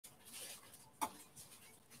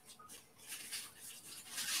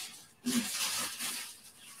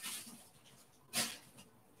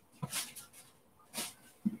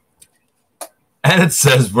And it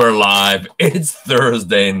says we're live. It's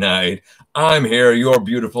Thursday night. I'm here. You're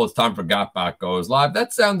beautiful. It's time for GotBot Goes live.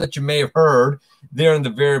 That sound that you may have heard there in the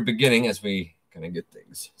very beginning, as we kind of get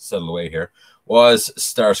things settled away here, was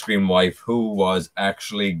Starscream Wife, who was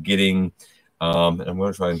actually getting, and I'm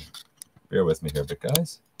going to try and bear with me here, but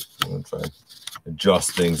guys, I'm going to try and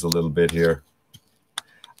adjust things a little bit here.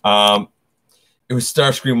 It was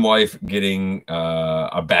Starscream Wife getting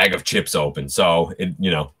a bag of chips open. So it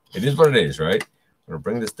is what it is, right? I'm gonna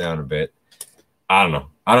bring this down a bit. I don't know.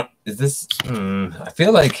 Is this? I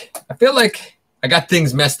feel like I got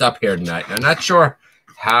things messed up here tonight. I'm not sure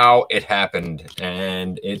how it happened,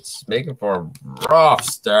 and it's making for a rough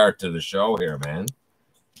start to the show here, man.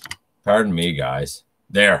 Pardon me, guys.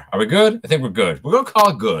 There, are we good? I think we're good. We're gonna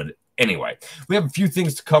call it good. Anyway, we have a few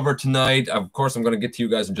things to cover tonight. Of course, I'm going to get to you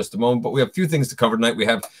guys in just a moment, but we have a few things to cover tonight. We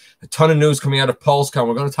have a ton of news coming out of PulseCon.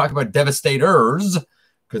 We're going to talk about Devastators,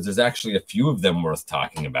 because there's actually a few of them worth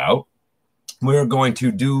talking about. We're going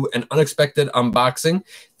to do an unexpected unboxing,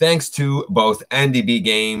 thanks to both Andy B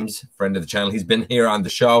Games, friend of the channel. He's been here on the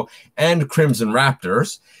show, and Crimson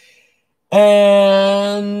Raptors.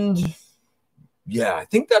 And yeah, I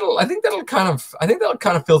think that'll kind of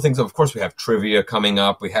fill things up. Of course, we have trivia coming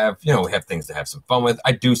up. We have things to have some fun with.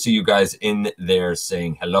 I do see you guys in there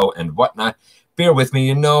saying hello and whatnot. Bear with me.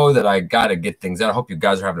 You know that I gotta get things out. I hope you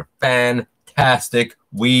guys are having a fantastic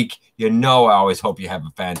week. I always hope you have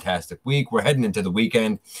a fantastic week. We're heading into the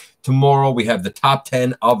weekend. Tomorrow we have the top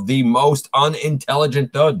 10 of the most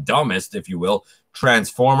unintelligent, the dumbest, if you will,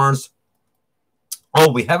 Transformers.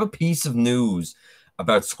 Oh, we have a piece of news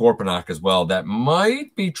about Scorponok as well that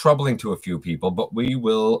might be troubling to a few people, but we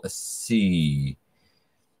will see.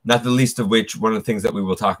 Not the least of which, one of the things that we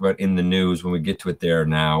will talk about in the news when we get to it there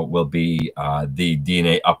now will be the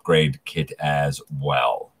DNA upgrade kit as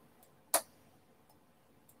well.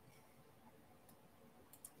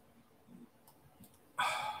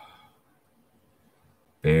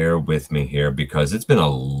 Bear with me here, because it's been a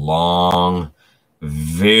long,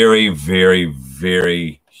 very, very,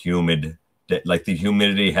 very humid day. Like, the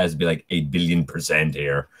humidity has to be like 8 billion%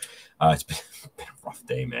 here. It's been a rough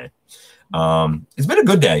day, man. It's been a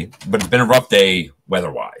good day, but it's been a rough day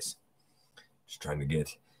weather-wise. Just trying to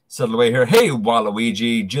get settled away here. Hey,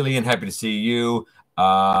 Waluigi, Jillian, happy to see you.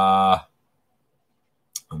 I'm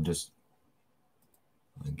just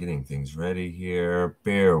getting things ready here.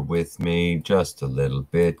 Bear with me just a little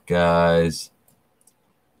bit, guys.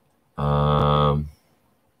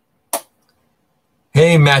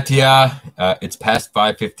 Hey, Mattia. It's past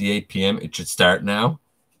 5:58 p.m. It should start now.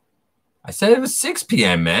 I said it was 6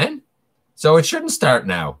 p.m., man. So it shouldn't start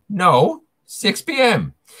now. No, 6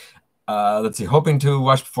 p.m. Let's see. Hoping to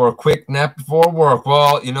watch before a quick nap before work.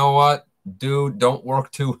 Well, you know what? Dude, don't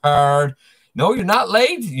work too hard. No, you're not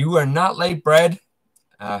late. You are not late, Brad.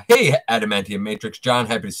 Hey, Adamantium Matrix. John,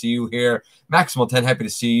 happy to see you here. Maximal 10, happy to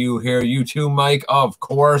see you here. You too, Mike, of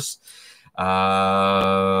course.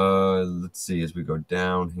 Let's see as we go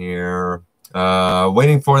down here.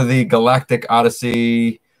 Waiting for the Galactic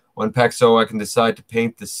Odyssey 1-pack so I can decide to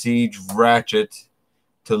paint the Siege Ratchet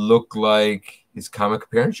to look like his comic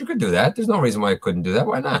appearance. You could do that. There's no reason why I couldn't do that.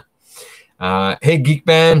 Why not? Hey, Geek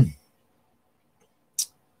Man.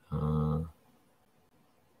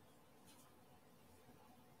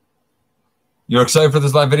 You're excited for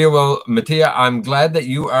this live video? Well, Mattia, I'm glad that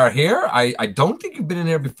you are here. I don't think you've been in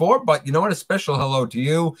here before, but you know what? A special hello to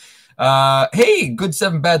you. Hey, Good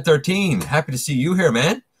 7 Bad 13. Happy to see you here,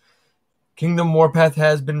 man. Kingdom Warpath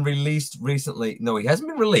has been released recently. No, he hasn't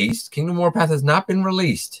been released. Kingdom Warpath has not been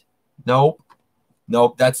released. Nope.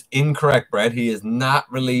 Nope, that's incorrect, Brad. He is not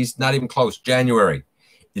released, not even close. January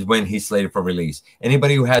is when he's slated for release.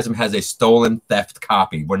 Anybody who has him has a stolen theft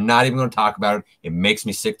copy. We're not even going to talk about it. It makes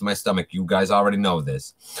me sick to my stomach. You guys already know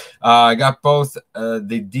this. I got both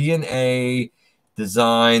the DNA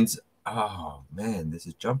designs. Oh, man, this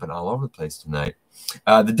is jumping all over the place tonight.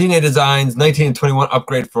 The DNA designs 19 and 21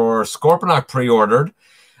 upgrade for Scorponok pre-ordered.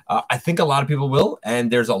 I think a lot of people will,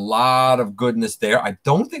 and there's a lot of goodness there. I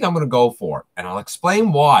don't think I'm going to go for it, and I'll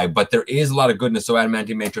explain why, but there is a lot of goodness. So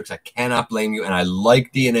Adamantium Matrix, I cannot blame you, and I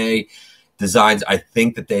like DNA designs. I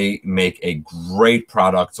think that they make a great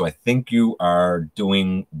product, so I think you are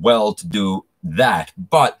doing well to do that,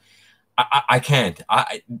 but I can't.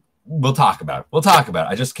 We'll talk about it. We'll talk about it.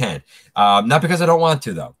 I just can't. Not because I don't want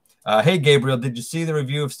to, though. Hey, Gabriel, did you see the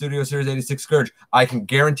review of Studio Series 86 Scourge? I can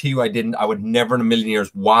guarantee you I didn't. I would never in a million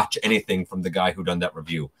years watch anything from the guy who done that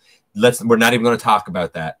review. We're not even going to talk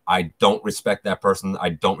about that. I don't respect that person. I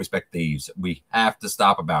don't respect thieves. We have to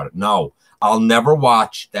stop about it. No, I'll never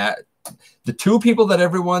watch that The two people that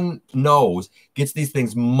everyone knows gets these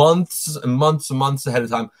things months and months and months ahead of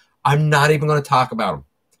time. I'm not even going to talk about them.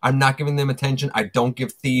 I'm not giving them attention. I don't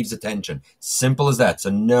give thieves attention. Simple as that. So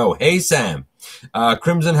no. Hey, Sam.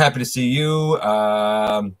 Crimson, happy to see you.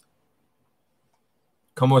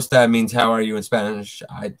 Como esta means how are you in Spanish?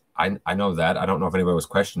 I know that. I don't know if anybody was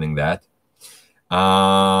questioning that.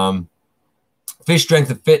 Fish Strength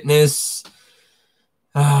and Fitness.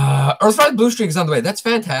 Earthrise Blue Streak is on the way. That's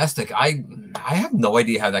fantastic. I have no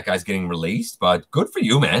idea how that guy's getting released, but good for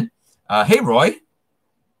you, man. Hey, Roy.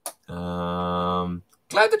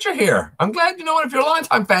 Glad that you're here. I'm glad, you know what, if you're a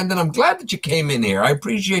longtime fan, then I'm glad that you came in here. I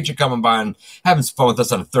appreciate you coming by and having some fun with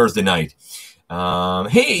us on a Thursday night.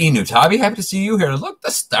 Hey, Inu Tabi, happy to see you here. Look,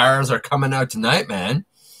 the stars are coming out tonight, man.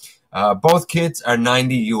 Both kits are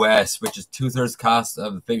 90 US, which is 2/3 cost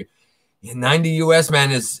of the figure. Yeah, 90 US,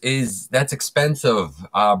 man, is that's expensive.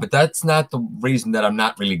 But that's not the reason that I'm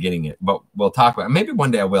not really getting it. But we'll talk about it. Maybe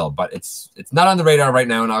one day I will, but it's not on the radar right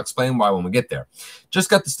now, and I'll explain why when we get there. Just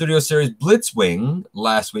got the Studio Series Blitzwing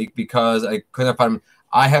last week because I couldn't find.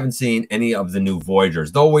 I haven't seen any of the new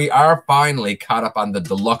Voyagers, though we are finally caught up on the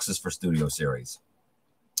deluxes for Studio Series.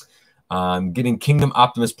 Getting Kingdom,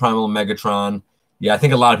 Optimus Primal, and Megatron. Yeah, I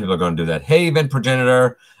think a lot of people are going to do that. Hey, Event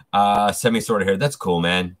Progenitor, semi-sorted here. That's cool,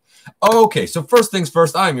 man. Okay, so first things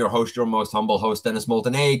first, I'm your host, your most humble host, Dennis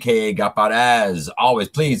Moulton, a.k.a. GotBot. As always,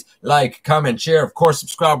 please like, comment, share. Of course,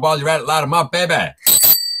 subscribe while you're at it. Light them up, baby.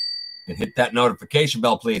 And hit that notification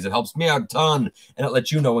bell, please. It helps me out a ton, and it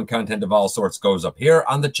lets you know when content of all sorts goes up here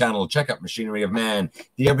on the channel. Check out Machinery of Man,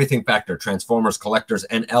 The Everything Factor, Transformers, Collectors,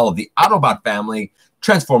 NL, The Autobot Family,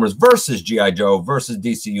 Transformers versus G.I. Joe versus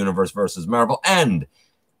DC Universe versus Marvel, and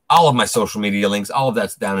all of my social media links. All of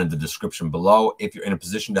that's down in the description below. If you're in a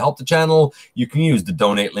position to help the channel, you can use the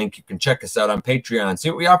donate link. You can check us out on Patreon, see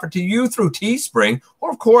what we offer to you through Teespring, or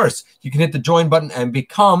of course, you can hit the join button and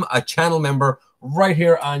become a channel member right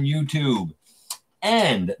here on YouTube.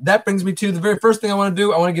 And that brings me to the very first thing I want to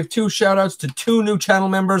do. I want to give 2 shout-outs to 2 new channel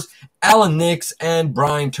members, Alan Nix and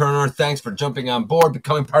Brian Turner. Thanks for jumping on board,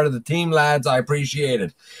 becoming part of the team, lads. I appreciate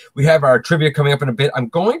it. We have our trivia coming up in a bit. I'm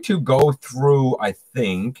going to go through, I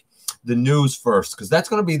think, the news first, because that's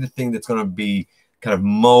going to be the thing that's going to be kind of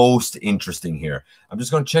most interesting here. I'm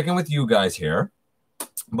just going to check in with you guys here.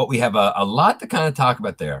 But we have a lot to kind of talk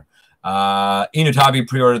about there. Inutabi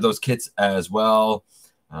pre-ordered those kits as well.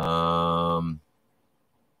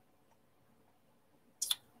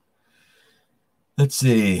 Let's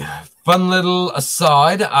see. Fun little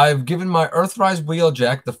aside. I've given my Earthrise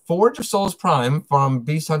Wheeljack the Forge of Souls Prime from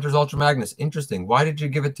Beast Hunters Ultra Magnus. Interesting. Why did you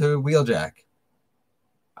give it to Wheeljack?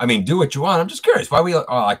 I mean, do what you want. I'm just curious. Why Oh,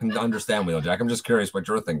 I can understand Wheeljack. I'm just curious what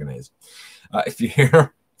your thinking is. If you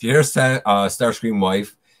hear Starscream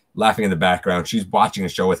wife laughing in the background, she's watching a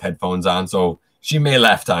show with headphones on, so she may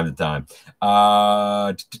laugh time to time.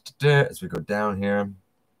 As we go down here.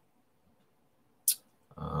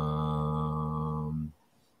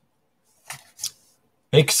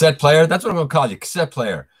 Hey, cassette player. That's what I'm going to call you, cassette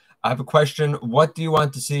player. I have a question. What do you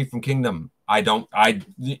want to see from Kingdom?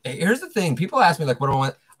 Here's the thing. People ask me, like, what do I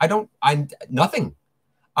want? Nothing.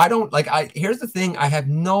 Here's the thing. I have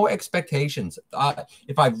no expectations.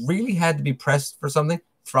 If I really had to be pressed for something,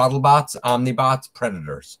 Throttlebots, Omnibots,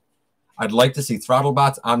 Predators. I'd like to see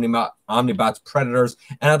Throttlebots, Omnibots, Predators,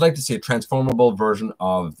 and I'd like to see a transformable version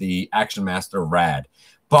of the Action Master Rad.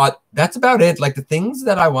 But that's about it. Like, the things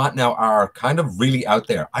that I want now are kind of really out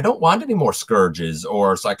there. I don't want any more Scourges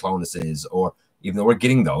or Cyclonuses, or even though we're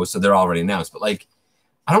getting those, so they're already announced. But, like,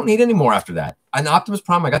 I don't need any more after that. An Optimus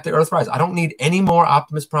Prime, I got the Earthrise. I don't need any more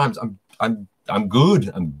Optimus Primes. I'm good.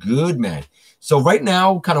 I'm good, man. So right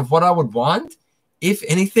now, kind of what I would want, if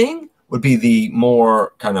anything, would be the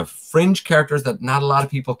more kind of fringe characters that not a lot of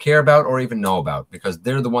people care about or even know about, because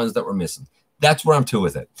they're the ones that we're missing. That's where I'm to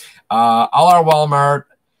with it. All our Walmart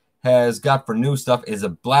has got for new stuff is a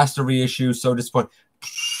Blaster reissue. So disappointed.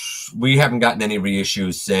 We haven't gotten any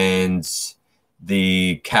reissues since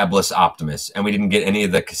the Cabless Optimus, and we didn't get any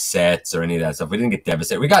of the cassettes or any of that stuff. We didn't get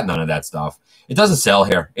Devastator. We got none of that stuff. It doesn't sell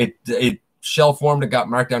here. It shell formed. It got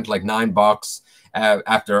marked down to like $9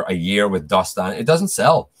 after a year with dust on it. It doesn't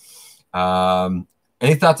sell.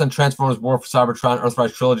 Any thoughts on Transformers War for Cybertron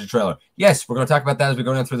Earthrise Trilogy trailer? Yes, we're going to talk about that as we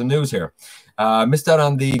go down through the news here. Missed out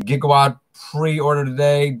on the Gigawatt pre-order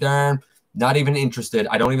today. Darn, not even interested.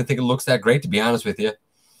 I don't even think it looks that great, to be honest with you.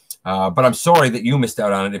 But I'm sorry that you missed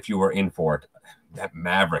out on it if you were in for it. That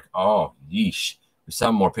Maverick. Oh, yeesh. We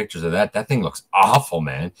saw more pictures of that. That thing looks awful,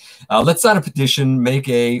 man. Let's sign a petition. Make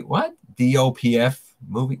a, what? DOPF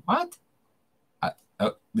movie. What?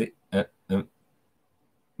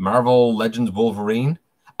 Marvel Legends Wolverine.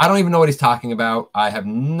 I don't even know what he's talking about. I have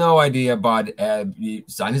no idea, but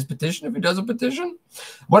sign his petition if he does a petition.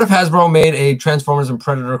 What if Hasbro made a Transformers and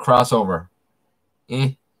Predator crossover?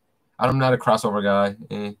 I'm not a crossover guy.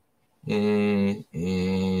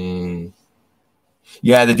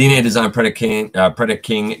 Yeah, the DNA design Predator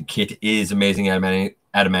King kit is amazing.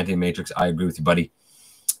 Adamantium Matrix. I agree with you, buddy.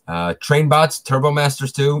 Train bots, Turbo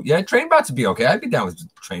Masters too. Yeah, train bots would be okay. I'd be down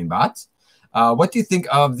with train bots. What do you think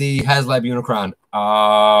of the HasLab Unicron?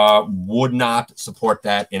 Would not support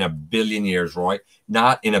that in a billion years, Roy.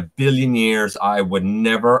 Not in a billion years. I would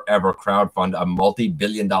never, ever crowdfund a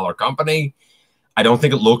multi-billion-dollar company. I don't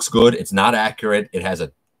think it looks good. It's not accurate. It has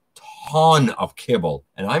a ton of kibble,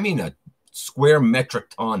 and I mean a square metric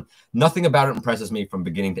ton. Nothing about it impresses me from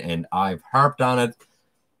beginning to end. I've harped on it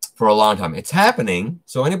for a long time. It's happening.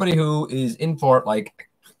 So anybody who is in for it, like,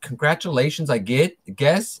 congratulations, I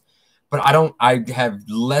guess. But I have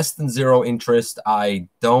less than zero interest. I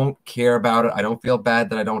don't care about it. I don't feel bad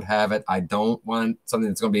that I don't have it. I don't want something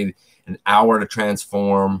that's going to be an hour to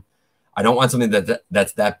transform. I don't want something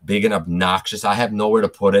that's that big and obnoxious. I have nowhere to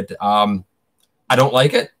put it. I don't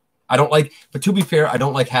like it. But to be fair, I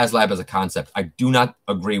don't like HasLab as a concept. I do not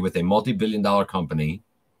agree with a multi-billion-dollar company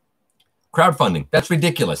crowdfunding. That's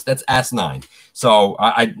ridiculous. That's asinine. So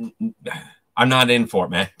I'm not in for it,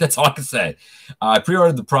 man. That's all I can say. I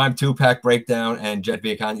pre-ordered the Prime 2-pack breakdown and Jet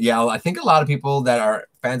Viacon. Yeah, I think a lot of people that are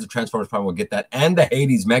fans of Transformers Prime will get that. And the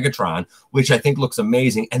Hades Megatron, which I think looks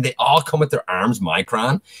amazing. And they all come with their arms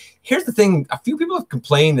micron. Here's the thing. A few people have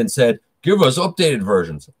complained and said, give us updated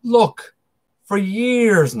versions. Look, for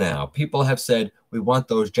years now, people have said, we want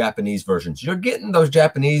those Japanese versions. You're getting those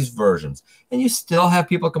Japanese versions. And you still have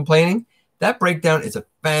people complaining. That breakdown is a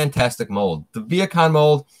fantastic mold. The Viacon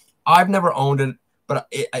mold, I've never owned it, but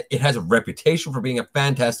it has a reputation for being a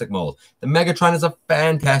fantastic mold. The Megatron is a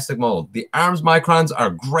fantastic mold. The arms microns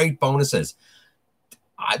are great bonuses.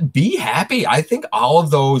 Be happy. I think all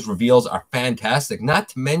of those reveals are fantastic. Not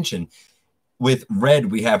to mention, with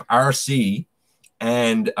Red, we have RC,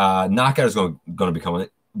 and Knockout is going to be coming.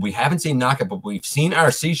 We haven't seen Knockout, but we've seen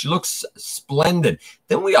RC. She looks splendid.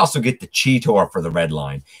 Then we also get the Cheetor for the Red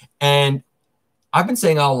line. And I've been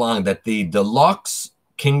saying all along that the Deluxe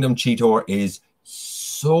Kingdom Cheetor is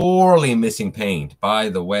sorely missing paint. By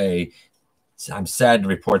the way, I'm sad to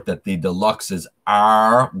report that the Deluxes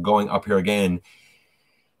are going up here again.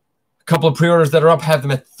 A couple of pre-orders that are up have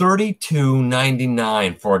them at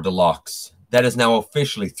 $32.99 for a Deluxe. That is now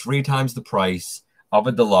officially 3 times the price of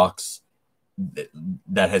a Deluxe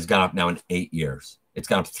that has gone up now in 8 years. It's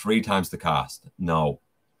gone up 3 times the cost. No.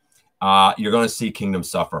 You're going to see Kingdom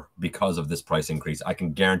suffer because of this price increase. I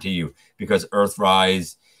can guarantee you, because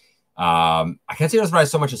Earthrise, I can't say Earthrise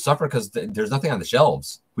so much as suffer because there's nothing on the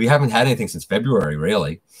shelves. We haven't had anything since February,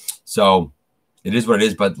 really. So it is what it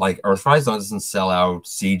is. But like Earthrise doesn't sell out.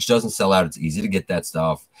 Siege doesn't sell out. It's easy to get that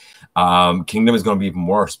stuff. Kingdom is going to be even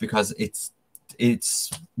worse because it's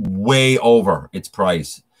way over its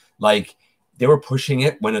price. Like, they were pushing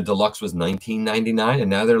it when a Deluxe was $19.99, and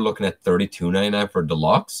now they're looking at $32.99 for a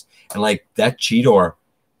Deluxe. And like, that Cheetor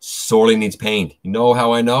sorely needs paint. You know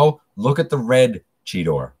how I know? Look at the red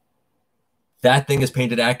Cheetor. That thing is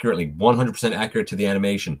painted accurately, 100% accurate to the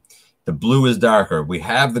animation. The blue is darker. We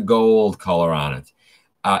have the gold color on it.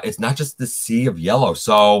 It's not just the sea of yellow.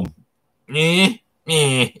 So, it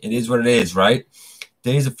is what it is, right?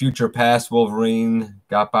 Days of Future Past, Wolverine,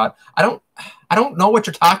 GotBot. I don't know what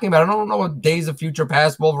you're talking about. I don't know what Days of Future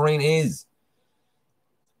Past Wolverine is.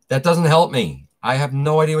 That doesn't help me. I have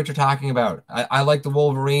no idea what you're talking about. I like the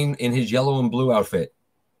Wolverine in his yellow and blue outfit.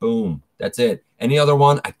 Boom. That's it. Any other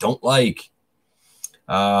one I don't like.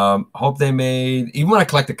 Hope they made... Even when I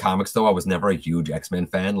collected comics, though, I was never a huge X-Men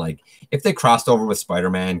fan. Like, if they crossed over with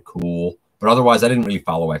Spider-Man, cool. But otherwise, I didn't really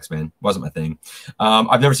follow X-Men. Wasn't my thing.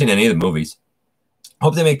 I've never seen any of the movies.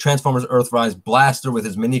 Hope they make Transformers Earthrise Blaster with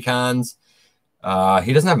his Minicons.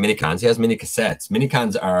 He doesn't have Minicons. He has mini cassettes.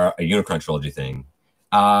 Minicons are a Unicron trilogy thing.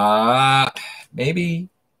 Maybe.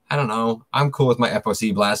 I don't know. I'm cool with my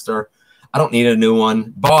FOC Blaster. I don't need a new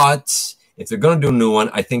one. But if they're going to do a new one,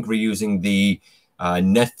 I think reusing the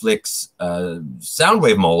Netflix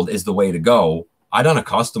Soundwave mold is the way to go. I done a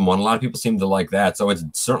custom one. A lot of people seem to like that. So it's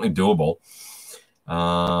certainly doable.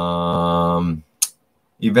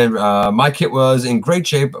 Even my kit was in great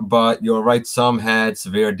shape, but you're right, some had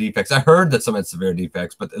severe defects. I heard that some had severe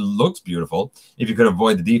defects, but it looks beautiful if you could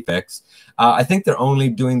avoid the defects. I think they're only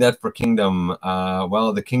doing that for Kingdom.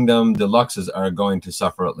 Well, the Kingdom Deluxes are going to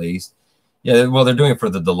suffer at least. Yeah, well, they're doing it for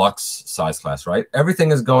the Deluxe size class, right?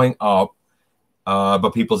 Everything is going up,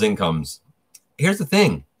 but people's incomes. Here's the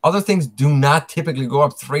thing. Other things do not typically go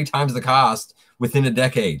up 3 times the cost within a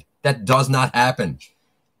decade. That does not happen.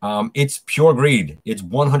 It's pure greed. It's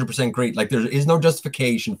 100% greed. Like, there is no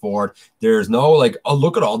justification for it. There's no like, oh,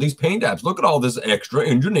 look at all these paint apps. Look at all this extra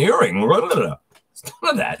engineering. It's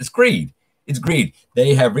none of that. It's greed. It's greed.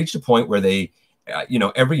 They have reached a point where they, you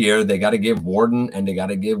know, every year they got to give Warden and they got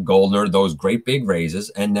to give Goldner those great big raises.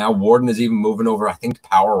 And now Warden is even moving over, I think, to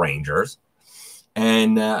Power Rangers.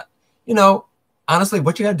 And, you know, honestly,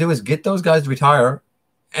 what you got to do is get those guys to retire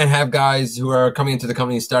and have guys who are coming into the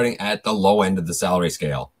company starting at the low end of the salary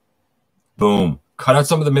scale. Boom. Cut out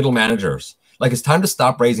some of the middle managers. Like, it's time to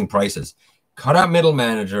stop raising prices. Cut out middle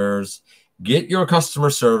managers. Get your customer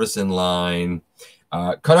service in line.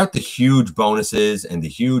 Cut out the huge bonuses and the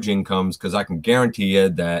huge incomes, because I can guarantee you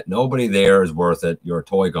that nobody there is worth it. You're a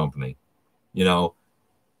toy company. You know,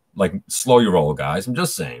 like, slow your roll, guys. I'm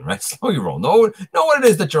just saying, right? Slow your roll. Know what it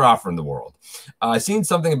is that you're offering the world. I've seen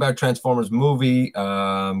something about Transformers movie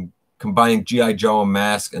combining G.I. Joe and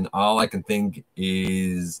Mask, and all I can think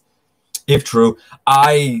is, if true,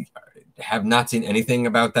 I have not seen anything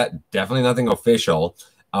about that. Definitely nothing official.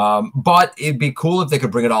 But it'd be cool if they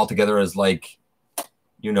could bring it all together as, like,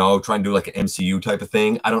 you know, try and do like an MCU type of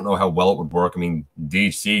thing. I don't know how well it would work. I mean,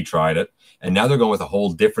 DC tried it, and now they're going with a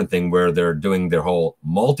whole different thing where they're doing their whole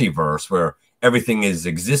multiverse, where everything is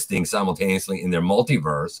existing simultaneously in their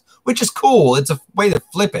multiverse, which is cool. It's a way to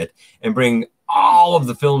flip it and bring all of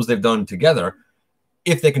the films they've done together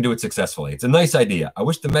if they can do it successfully. It's a nice idea. I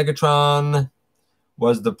wish the Megatron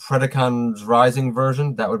was the Predacons Rising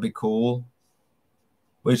version. That would be cool.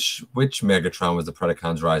 Which Megatron was the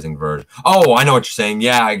Predacons Rising version? Oh, I know what you're saying.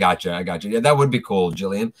 Yeah, I got you. Yeah, that would be cool,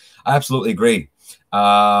 Jillian. I absolutely agree.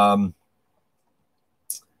 Let's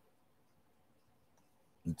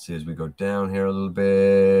see as we go down here a little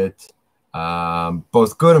bit.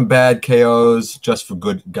 Both good and bad KOs, just for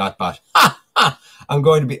good GotBot. I'm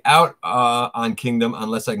going to be out on Kingdom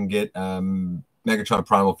unless I can get Megatron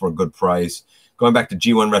Primal for a good price. Going back to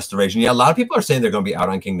G1 Restoration. Yeah, a lot of people are saying they're going to be out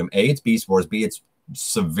on Kingdom. A, it's Beast Wars. B, it's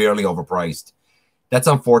severely overpriced. That's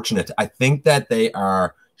unfortunate. I think that they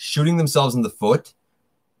are shooting themselves in the foot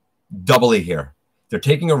doubly here. They're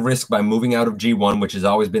taking a risk by moving out of G1, which has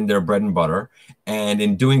always been their bread and butter. And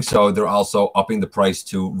in doing so, they're also upping the price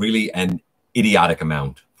to really an idiotic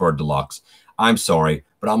amount for a deluxe. I'm sorry,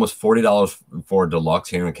 but almost $40 for a deluxe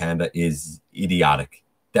here in Canada is idiotic.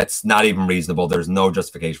 That's not even reasonable. There's no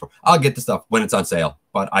justification for it. I'll get the stuff when it's on sale,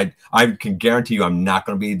 but I can guarantee you I'm not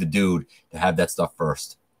going to be the dude to have that stuff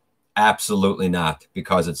first. Absolutely not,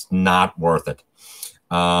 because it's not worth it.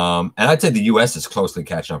 And I'd say the US is closely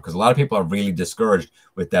catching up, because a lot of people are really discouraged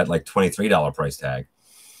with that like $23 price tag.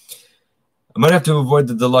 I might have to avoid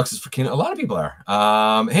the deluxes for Kingdom. A lot of people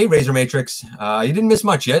are. Hey, Razor Matrix. You didn't miss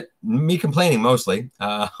much yet. Me complaining mostly.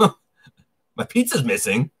 My pizza's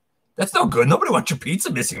missing. That's no good. Nobody wants your pizza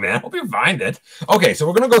missing, man. Hope you find it. Okay, so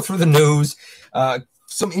we're going to go through the news.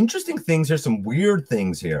 Some interesting things here, some weird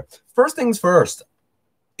things here. First things first.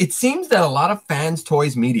 It seems that a lot of Fans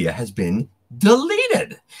Toys media has been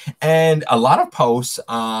deleted. And a lot of posts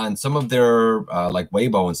on some of their, like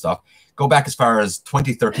Weibo and stuff, go back as far as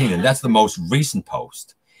 2013, and that's the most recent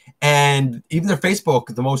post. And even their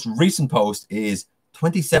Facebook, the most recent post is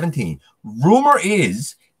 2017. Rumor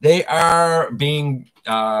is they are being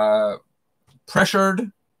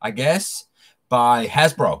pressured, I guess, by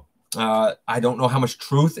Hasbro. I don't know how much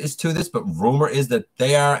truth is to this, but rumor is that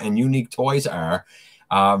they are, and Unique Toys are,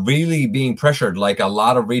 really being pressured. Like, a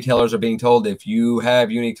lot of retailers are being told, if you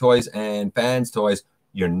have Unique Toys and Fans Toys,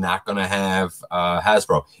 you're not going to have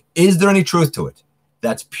Hasbro. Is there any truth to it?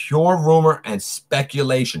 That's pure rumor and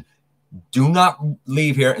speculation. Do not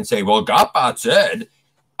leave here and say, well, GotBot said.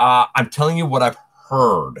 I'm telling you what I've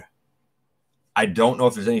heard. I don't know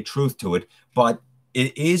if there's any truth to it, but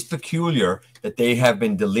it is peculiar that they have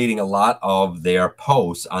been deleting a lot of their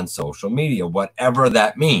posts on social media, whatever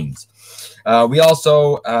that means. We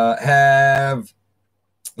also have,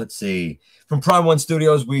 let's see, from Prime One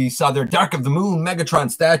Studios, we saw their Dark of the Moon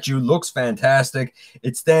Megatron statue. Looks fantastic.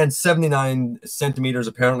 It stands 79 centimeters,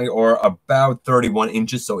 apparently, or about 31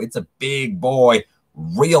 inches. So it's a big boy,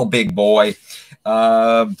 real big boy.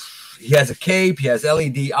 He has a cape. He has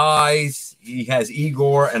LED eyes. He has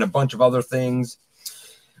Igor and a bunch of other things.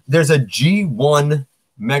 There's a G1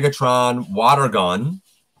 Megatron water gun.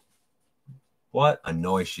 What a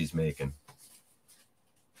noise she's making.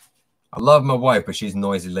 I love my wife, but she's a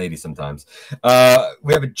noisy lady sometimes.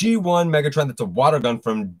 We have a G1 Megatron that's a water gun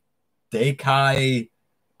from Daikai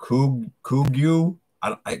Kugyu.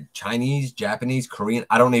 Chinese, Japanese, Korean.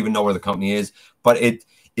 I don't even know where the company is, but it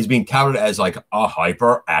is being touted as like a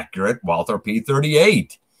hyper-accurate Walther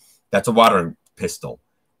P38. That's a water pistol.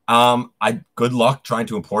 Good luck trying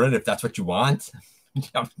to import it if that's what you want.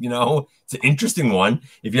 You know, it's an interesting one.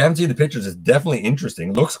 If you haven't seen the pictures, it's definitely interesting.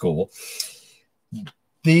 It looks cool.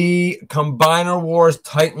 The Combiner Wars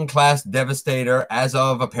Titan class Devastator, as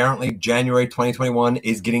of apparently January 2021,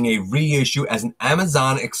 is getting a reissue as an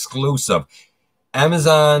Amazon exclusive.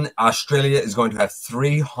 Amazon Australia is going to have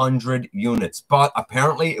 300 units, but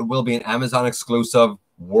apparently it will be an Amazon exclusive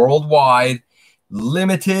worldwide,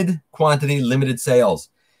 limited quantity, limited sales.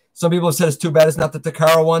 Some people have said it's too bad it's not the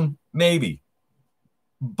Takara one. Maybe.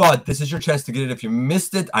 But this is your chance to get it. If you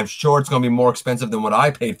missed it, I'm sure it's going to be more expensive than what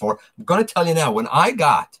I paid for. I'm going to tell you now, when I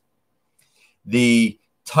got the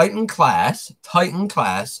Titan class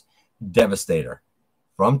Devastator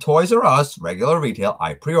from Toys R Us, regular retail,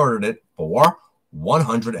 I pre-ordered it for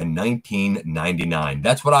 $119.99.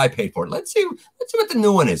 That's what I paid for it. Let's see what the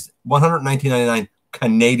new one is. $119.99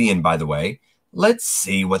 Canadian, by the way. Let's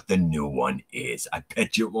see what the new one is. I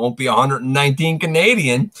bet you it won't be 119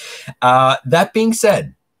 Canadian. That being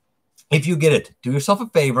said, if you get it, do yourself a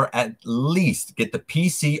favor, at least get the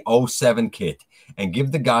PC-07 kit and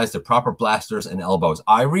give the guys the proper blasters and elbows.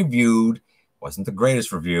 I reviewed, wasn't the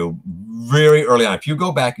greatest review, very early on. If you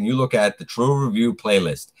go back and you look at the True Review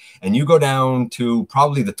playlist and you go down to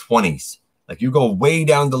probably the 20s, like you go way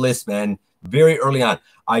down the list, man, very early on,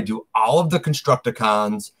 I do all of the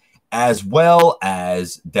Constructicons, as well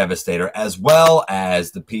as Devastator, as well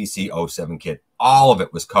as the PC-07 kit. All of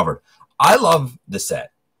it was covered. I love the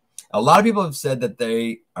set. A lot of people have said that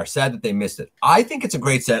they are sad that they missed it. I think it's a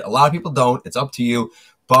great set. A lot of people don't. It's up to you,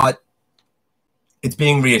 but it's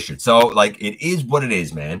being reissued. So, like, it is what it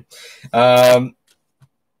is, man.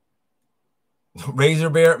 Razor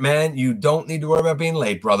Bear, man, you don't need to worry about being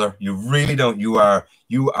late, brother. You really don't. You are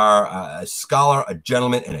a scholar, a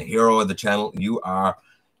gentleman, and a hero of the channel. You are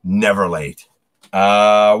never late.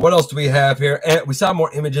 What else do we have here? We saw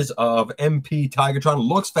more images of MP Tigertron.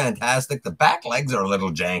 Looks fantastic. The back legs are a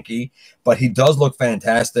little janky, but he does look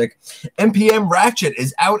fantastic. MPM Ratchet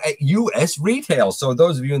is out at US retail. So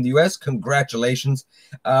those of you in the US, congratulations.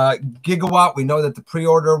 Gigawatt, we know that the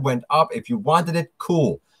pre-order went up. If you wanted it,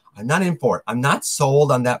 cool. I'm not in for it. I'm not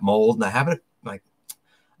sold on that mold, and I have it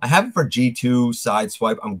for G2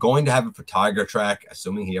 Sideswipe. I'm going to have it for Tiger Track,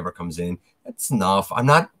 assuming he ever comes in. That's enough. I'm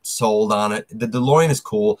not sold on it. The DeLorean is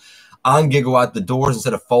cool. On Gigawatt, the doors,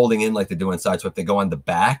 instead of folding in like they do on Sideswipe, they go on the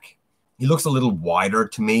back. He looks a little wider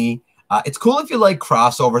to me. It's cool if you like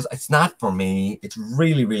crossovers. It's not for me. It's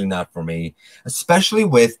really, really not for me, especially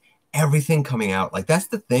with everything coming out. Like, that's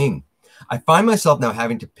the thing. I find myself now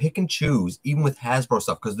having to pick and choose, even with Hasbro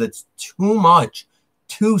stuff, because it's too much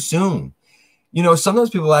too soon. You know, sometimes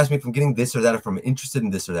people ask me if I'm getting this or that, if I'm interested in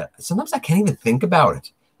this or that. Sometimes I can't even think about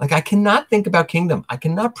it. Like, I cannot think about Kingdom. I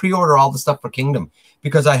cannot pre-order all the stuff for Kingdom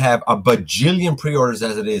because I have a bajillion pre-orders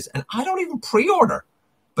as it is, and I don't even pre-order.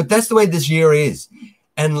 But that's the way this year is.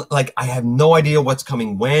 And, like, I have no idea what's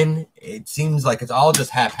coming when. It seems like it's all just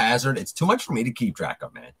haphazard. It's too much for me to keep track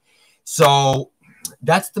of, man. So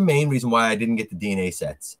that's the main reason why I didn't get the DNA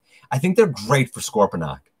sets. I think they're great for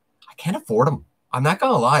Scorponok. I can't afford them. I'm not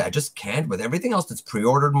going to lie. I just can't. With everything else that's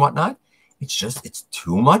pre-ordered and whatnot, it's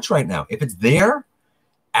too much right now. If it's there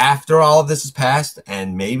after all of this is passed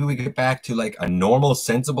and maybe we get back to like a normal,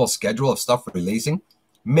 sensible schedule of stuff for releasing,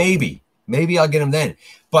 maybe I'll get them then.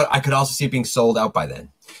 But I could also see it being sold out by then.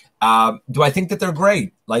 Do I think that they're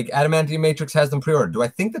great? Like Adamantium Matrix has them pre-ordered. Do I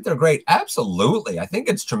think that they're great? Absolutely. I think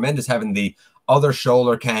it's tremendous having the other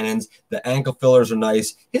shoulder cannons. The ankle fillers are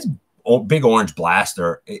nice. His big orange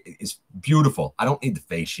blaster is beautiful. I don't need the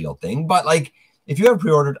face shield thing. But like, if you have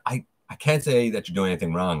pre-ordered, I can't say that you're doing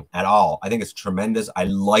anything wrong at all. I think it's tremendous. I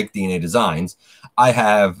like DNA Designs. I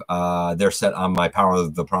have their set on my Power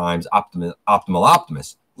of the Primes Optimal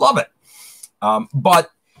Optimus. Love it.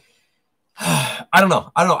 But I don't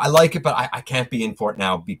know. I like it, but I can't be in for it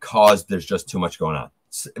now because there's just too much going on.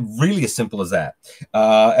 It's really as simple as that.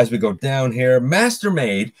 As we go down here,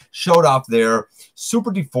 Mastermade showed off their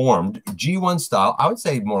super deformed G1 style. I would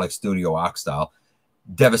say more like Studio Ox style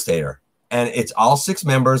Devastator. And it's all 6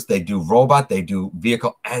 members. They do robot, they do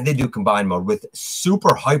vehicle, and they do combined mode with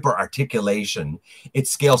super hyper articulation. It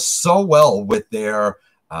scales so well with their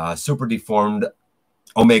super deformed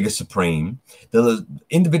Omega Supreme. The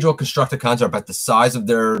individual Constructicons are about the size of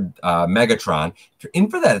their Megatron. If you're in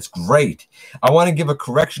for that, it's great. I want to give a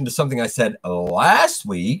correction to something I said last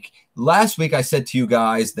week. Last week, I said to you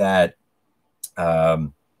guys that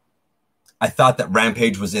I thought that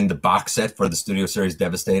Rampage was in the box set for the Studio Series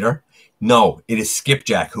Devastator. No, it is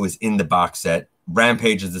Skipjack who is in the box set.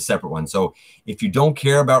 Rampage is the separate one. So if you don't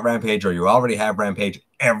care about Rampage or you already have Rampage,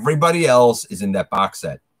 everybody else is in that box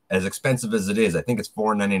set. as expensive as it is. I think it's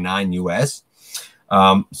 $4.99 US.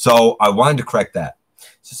 So I wanted to correct that.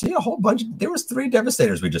 So see a whole bunch. There was 3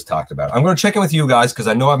 Devastators we just talked about. I'm going to check in with you guys because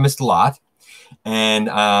I know I've missed a lot. And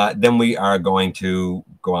then we are going to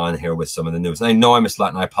go on here with some of the news. And I know I missed a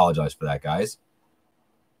lot, and I apologize for that, guys.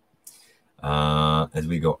 As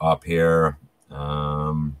we go up here.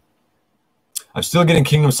 I'm still getting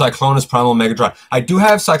Kingdom Cyclonus, Primal, Megatron. I do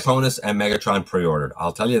have Cyclonus and Megatron pre-ordered.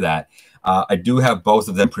 I'll tell you that. I do have both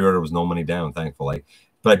of them pre-ordered with no money down, thankfully.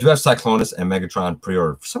 But I do have Cyclonus and Megatron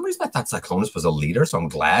pre-ordered. For some reason, I thought Cyclonus was a leader, so I'm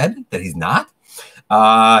glad that he's not.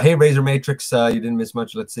 Hey, Razor Matrix, you didn't miss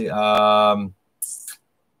much. Let's see. I'm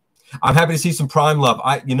happy to see some Prime love.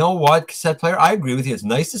 You know what, Cassette Player? I agree with you. It's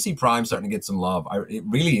nice to see Prime starting to get some love. It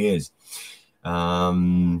really is.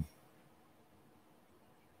 Let's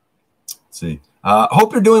see.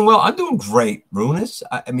 Hope you're doing well. I'm doing great, Runus.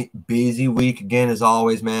 I mean, busy week again as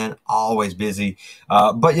always, man. Always busy.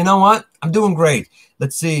 But you know what? I'm doing great.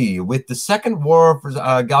 Let's see. With the second War for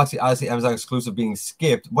Galaxy Odyssey Amazon exclusive being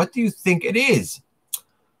skipped, what do you think it is?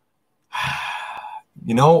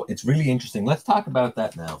 You know, it's really interesting. Let's talk about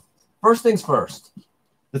that now. First things first.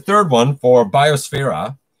 The third one for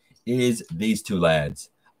Biosphere is these 2 lads.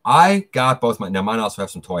 I got both now mine also have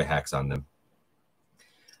some toy hacks on them.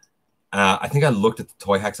 I think I looked at the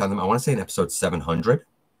toy hacks on them. I want to say in episode 700, if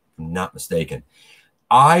I'm not mistaken.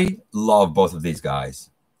 I love both of these guys.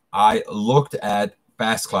 I looked at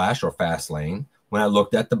Fast Clash or Fast Lane when I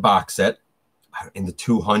looked at the box set in the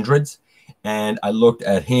 200s, and I looked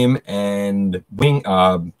at him and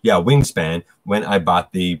Wingspan when I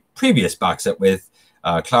bought the previous box set with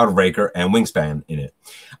Cloud Raker and Wingspan in it.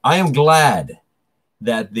 I am glad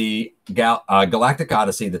that the Galactic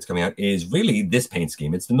Odyssey that's coming out is really this paint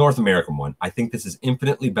scheme. It's the North American one. I think this is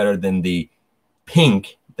infinitely better than the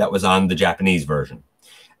pink that was on the Japanese version.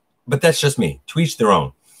 But that's just me. To each their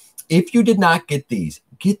own. If you did not get these,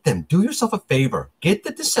 get them. Do yourself a favor. Get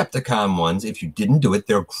the Decepticon ones. If you didn't do it,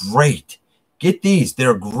 they're great. Get these.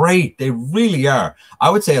 They're great. They really are. I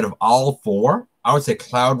would say out of all 4, I would say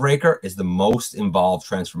Cloud Raker is the most involved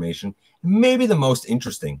transformation. Maybe the most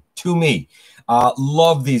interesting to me.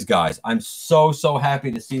 Love these guys. I'm so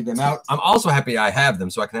happy to see them out. I'm also happy I have them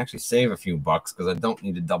so I can actually save a few bucks because I don't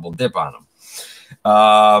need to double dip on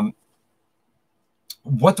them.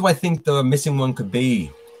 What do I think the missing one could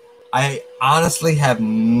be? I honestly have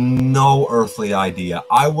no earthly idea.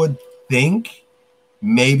 I would think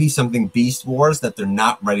maybe something Beast Wars that they're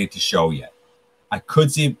not ready to show yet. I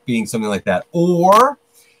could see it being something like that. Or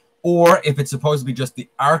if it's supposed to be just the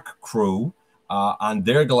Arc crew on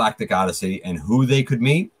their Galactic Odyssey and who they could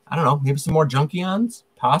meet. I don't know. Maybe some more Junkions?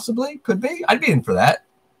 Possibly. Could be. I'd be in for that.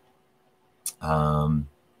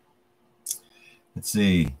 Let's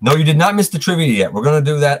see. No, you did not miss the trivia yet. We're going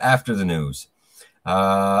to do that after the news.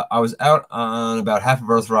 I was out on about half of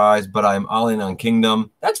Earthrise, but I'm all in on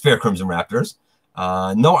Kingdom. That's fair, Crimson Raptors.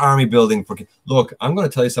 No army building for... Look, I'm going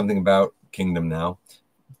to tell you something about Kingdom now.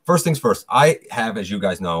 First things first, I have, as you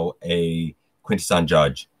guys know, a Quintesson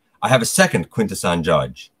Judge. I have a second Quintesson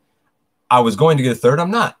Judge. I was going to get a third.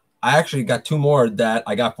 I'm not. I actually got 2 more that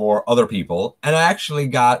I got for other people. And I actually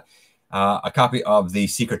got a copy of the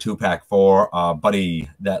Secret 2-pack for a buddy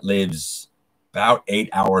that lives about 8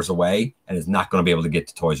 hours away and is not going to be able to get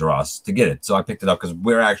to Toys R Us to get it. So I picked it up because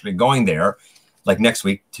we're actually going there like next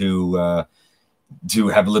week to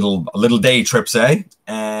have a little day trip, say.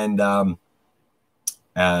 And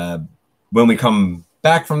when we come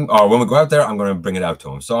back from, or when we go out there, I'm going to bring it out to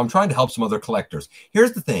him. So I'm trying to help some other collectors.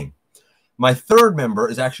 Here's the thing. My third member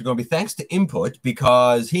is actually going to be thanks to Input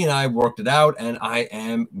because he and I worked it out, and I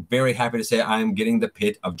am very happy to say I'm getting the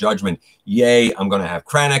Pit of Judgment. Yay, I'm going to have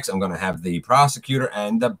Kranix, I'm going to have the Prosecutor,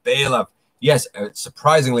 and the Bailiff. Yes,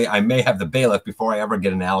 surprisingly, I may have the Bailiff before I ever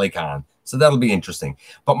get an Alicon. So that'll be interesting.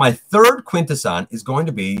 But my third Quintesson is going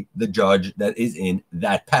to be the Judge that is in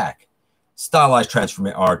that pack. Stylized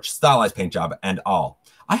transformation, or stylized paint job, and all.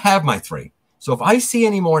 I have my 3. So if I see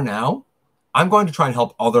any more now, I'm going to try and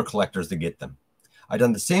help other collectors to get them. I've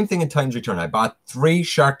done the same thing in Titan's Return. I bought 3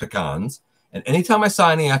 Sharktacons, and anytime I saw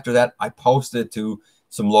any after that, I posted it to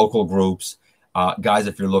some local groups. Guys,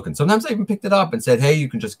 if you're looking. Sometimes I even picked it up and said, hey, you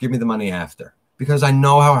can just give me the money after, because I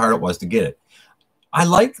know how hard it was to get it. I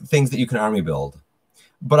like things that you can army build,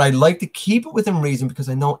 but I like to keep it within reason because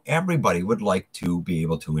I know everybody would like to be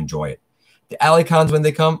able to enjoy it. The Alicons, when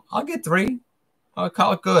they come, I'll get 3. I'll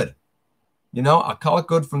call it good. You know, I'll call it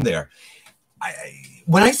good from there.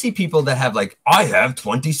 When I see people that have like, I have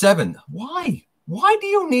 27. Why? Why do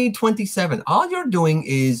you need 27? All you're doing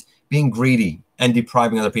is being greedy and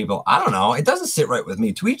depriving other people. I don't know. It doesn't sit right with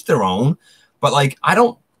me. To each their own. But like, I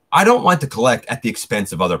don't I don't want to collect at the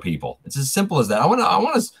expense of other people. It's as simple as that. I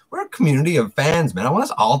want us. We're a community of fans, man. I want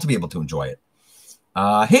us all to be able to enjoy it.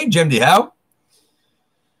 Hey, Jim D. Howe.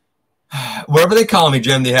 Wherever they call me,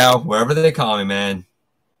 Jim D. Howe. Wherever they call me, man.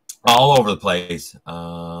 All over the place.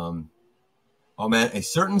 Oh, man. A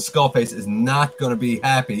certain Skullface is not going to be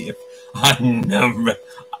happy if I never...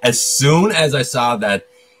 As soon as I saw that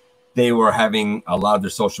they were having a lot of their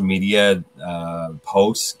social media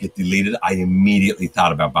posts get deleted, I immediately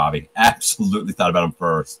thought about Bobby. Absolutely thought about him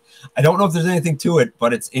first. I don't know if there's anything to it,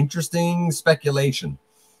 but it's interesting speculation.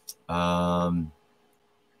 Let's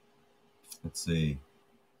see.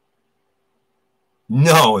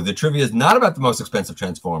 No, the trivia is not about the most expensive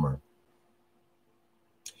Transformer.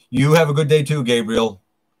 You have a good day too, Gabriel.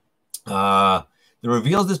 The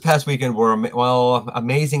reveals this past weekend were, well,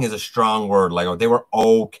 amazing is a strong word. Like, they were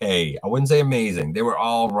okay. I wouldn't say amazing. They were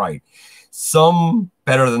all right. Some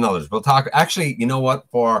better than others. We'll talk. Actually, you know what?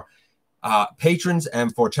 For patrons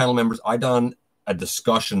and for channel members, I done a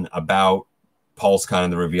discussion about PulseCon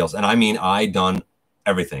and the reveals. And I mean, I done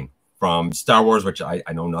everything from Star Wars, which I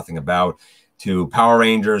know nothing about, to Power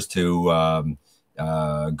Rangers, to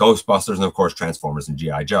Ghostbusters, and of course, Transformers and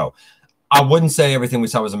G.I. Joe. I wouldn't say everything we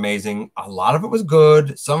saw was amazing. A lot of it was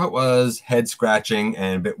good. Some of it was head scratching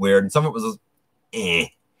and a bit weird. And some of it was eh.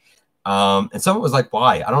 And some of it was like,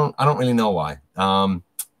 why? I don't really know why.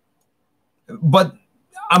 But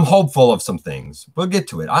I'm hopeful of some things. We'll get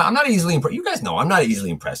to it. I'm not easily impressed. You guys know I'm not easily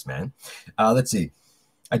impressed, man. Let's see.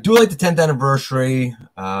 I do like the 10th anniversary.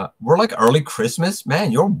 We're like early Christmas.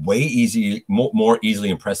 Man, you're way more easily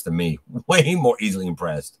impressed than me. Way more easily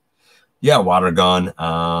impressed. Yeah, water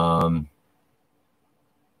gun.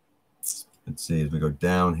 Let's see as we go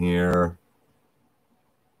down here.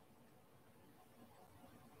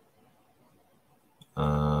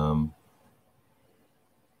 Go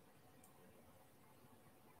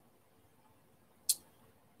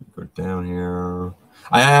down here.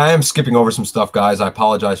 I am skipping over some stuff, guys. I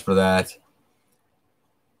apologize for that.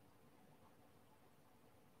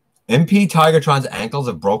 MP Tigertron's ankles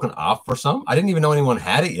have broken off for some. I didn't even know anyone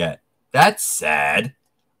had it yet. That's sad.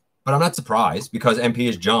 But I'm not surprised because MP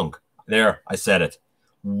is junk. There, I said it.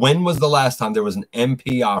 When was the last time there was an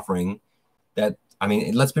MP offering that, I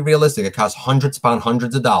mean, let's be realistic, it costs hundreds upon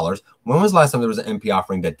hundreds of dollars. When was the last time there was an MP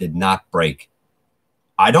offering that did not break?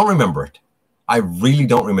 I don't remember it. I really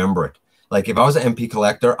don't remember it. Like, if I was an MP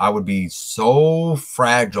collector, I would be so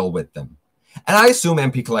fragile with them. And I assume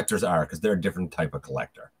MP collectors are, because they're a different type of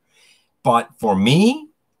collector. But for me,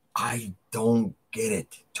 I don't get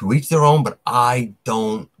it. To each their own, but I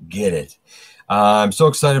don't get it. I'm so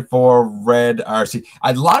excited for Red RC.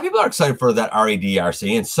 A lot of people are excited for that RED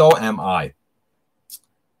RC, and so am I.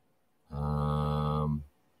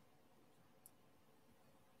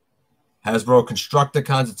 Hasbro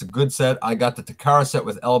Constructicons. It's a good set. I got the Takara set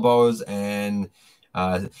with elbows, and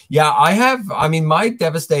yeah, I have. I mean, my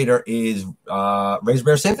Devastator is Razor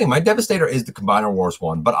Bear. Same thing. My Devastator is the Combiner Wars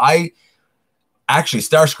one, but I actually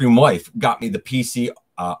Starscream Wife got me the PC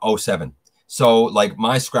 07. So, like,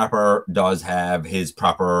 my Scrapper does have his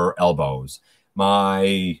proper elbows.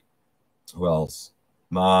 My, who else?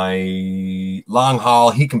 My Long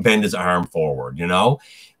Haul, he can bend his arm forward, you know?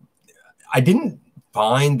 I didn't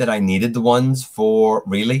find that I needed the ones for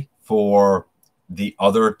the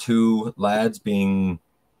other two lads being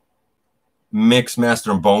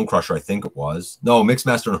Mixmaster and Bone Crusher, I think it was. No,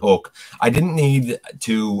 Mixmaster and Hook. I didn't need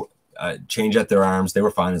to change out their arms. They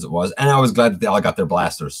were fine as it was. And I was glad that they all got their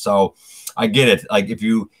blasters. So, I get it. Like, if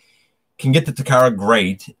you can get the Takara,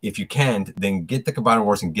 great. If you can't, then get the Combiner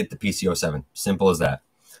Wars and get the PC07. Simple as that.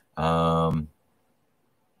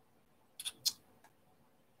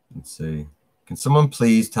 Let's see. Can someone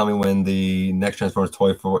please tell me when the next Transformers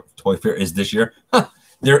Toy Fair is this year? Huh,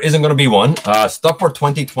 there isn't going to be one. Stuff for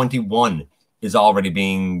 2021 is already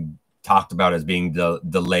being talked about as being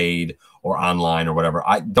delayed or online or whatever.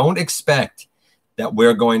 I don't expect that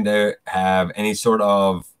we're going to have any sort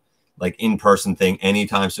of like in-person thing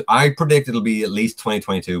anytime soon. I predict it'll be at least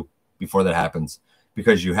 2022 before that happens,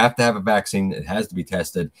 because you have to have a vaccine. It has to be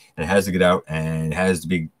tested, and it has to get out, and it has to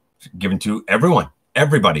be given to everyone,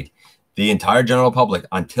 everybody, the entire general public.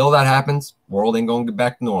 Until that happens, world ain't going to get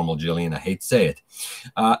back to normal, Jillian. I hate to say it.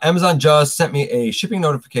 Amazon just sent me a shipping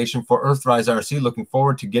notification for Earthrise RC. Looking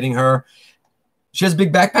forward to getting her. She has a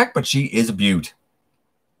big backpack, but she is a beaut.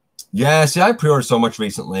 Yeah, see, I pre-ordered so much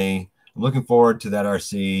recently. I'm looking forward to that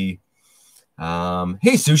RC.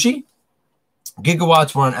 Hey, Sushi.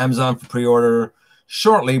 Gigawatts were on Amazon for pre-order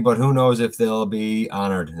shortly, but who knows if they'll be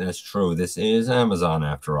honored. That's true. This is Amazon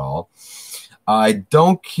after all. I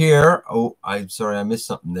don't care. Oh, I'm sorry. I missed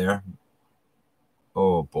something there.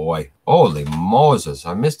 Oh boy. Holy Moses.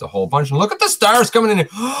 I missed a whole bunch. And look at the stars coming in here.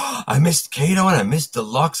 I missed Kato and I missed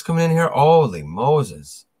Deluxe coming in here. Holy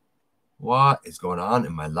Moses. What is going on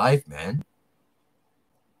in my life, man?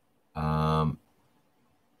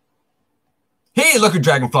 Hey, look at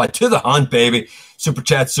Dragonfly to the hunt, baby. Super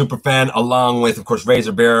chat, super fan, along with, of course,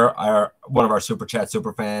 Razor Bear, one of our super chat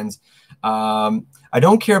super fans. I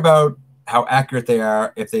don't care about how accurate they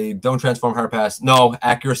are. If they don't transform hard pass, no,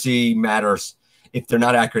 accuracy matters. If they're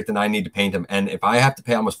not accurate, then I need to paint them. And if I have to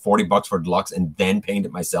pay almost $40 for Deluxe and then paint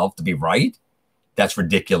it myself to be right, that's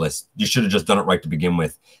ridiculous. You should have just done it right to begin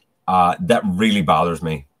with. That really bothers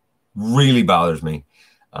me. Really bothers me.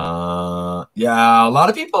 Yeah, a lot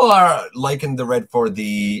of people are liking the red for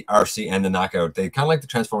the RC and the Knockout. They kind of like the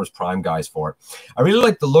Transformers Prime guys for it. I really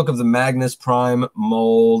like the look of the Magnus Prime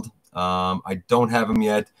mold. I don't have them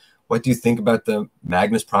yet. What do you think about the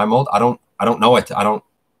Magnus Prime mold? I don't know it.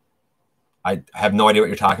 I have no idea what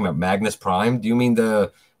you're talking about. Magnus Prime? Do you mean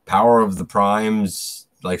the Power of the Primes,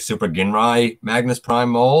 like Super Ginrai Magnus Prime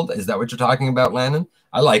mold? Is that what you're talking about, Landon?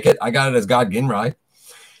 I like it. I got it as God Ginrai.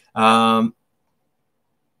 As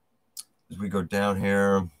we go down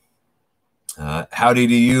here, howdy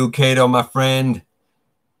to you, Kato, my friend.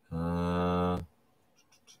 Nautica?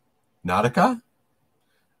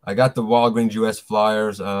 I got the Walgreens US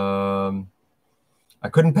flyers. I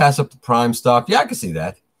couldn't pass up the Prime stuff. Yeah, I can see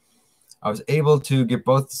that. I was able to get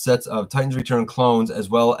both sets of Titans Return clones as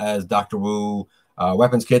well as Dr. Wu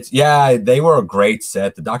weapons kits. Yeah, they were a great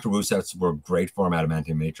set. The Dr. Wu sets were great for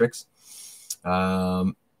Adamantium Matrix.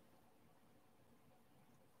 I'm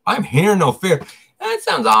here, no fear. That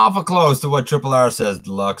sounds awful close to what Triple R says,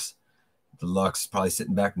 Deluxe. Deluxe probably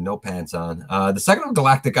sitting back with no pants on. The second of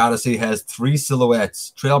Galactic Odyssey has 3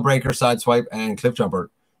 silhouettes: Trailbreaker, Sideswipe, and Cliffjumper.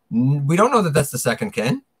 We don't know that that's the second,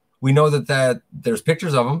 Ken. We know that there's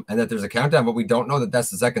pictures of them and that there's a countdown, but we don't know that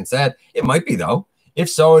that's the second set. It might be, though. If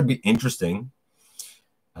so, it'd be interesting.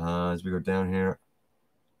 As we go down here.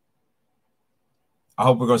 I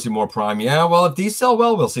hope we're going to see more Prime. Yeah, well, if these sell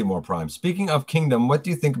well, we'll see more Prime. Speaking of Kingdom, what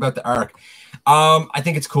do you think about the arc? I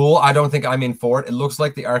think it's cool. I don't think I'm in for it. It looks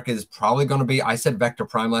like the arc is probably going to be, I said Vector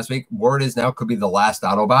Prime last week. Word is now could be the last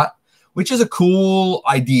Autobot, which is a cool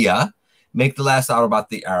idea. Make the last Autobot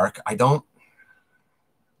the arc.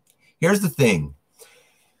 Here's the thing.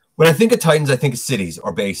 When I think of Titans, I think of cities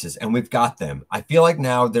or bases, and we've got them. I feel like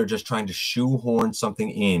now they're just trying to shoehorn something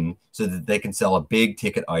in so that they can sell a big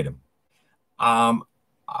ticket item.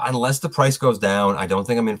 Unless the price goes down, I don't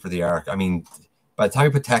think I'm in for the arc. I mean, by the time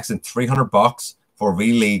you put tax in, $300 for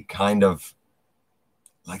really kind of,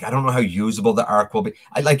 like, I don't know how usable the arc will be.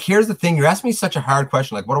 Here's the thing. You're asking me such a hard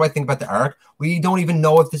question. Like, what do I think about the arc? We don't even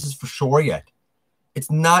know if this is for sure yet. It's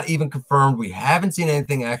not even confirmed. We haven't seen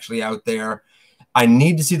anything actually out there. I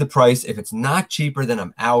need to see the price. If it's not cheaper, then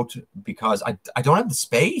I'm out because I don't have the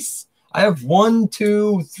space. I have 1,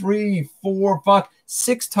 2, 3, 4, 5,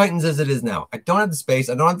 6 Titans as it is now. I don't have the space.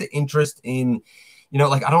 I don't have the interest in, I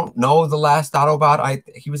don't know the last Autobot.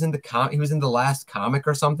 He was in the last comic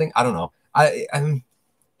or something. I don't know. I'm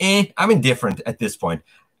indifferent at this point.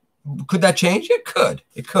 Could that change? It could.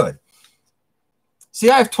 It could. See,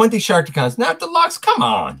 I have 20 Sharkticons. Now, Deluxe, come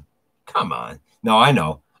on. Come on. No, I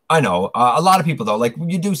know. A lot of people, though, like,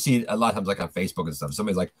 you do see a lot of times, like, on Facebook and stuff,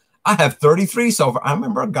 somebody's like, I have 33 so far. I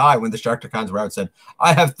remember a guy when the Sharkticons were out said,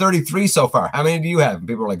 I have 33 so far. How many do you have? And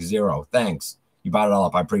people were like, 0. Thanks. You bought it all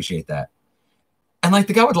up. I appreciate that. And, like,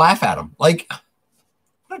 the guy would laugh at him. Like,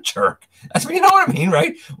 what a jerk. You know what I mean,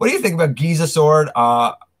 right? What do you think about Giza Sword?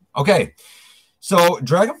 Okay. So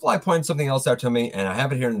Dragonfly pointed something else out to me, and I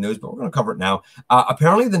have it here in the news, but we're going to cover it now.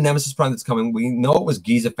 Apparently, the Nemesis Prime that's coming, we know it was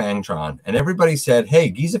Giza Fangtron, and everybody said, hey,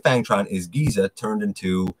 Giza Fangtron is Giza turned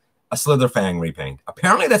into a Slither Fang repaint.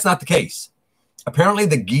 Apparently, that's not the case. Apparently,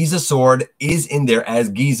 the Giza Sword is in there as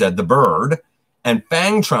Giza, the bird, and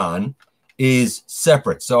Fangtron is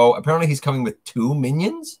separate. So apparently, he's coming with 2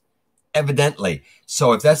 minions, evidently.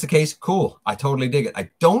 So if that's the case, cool. I totally dig it. I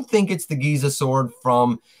don't think it's the Giza Sword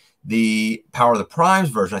from the Power of the Primes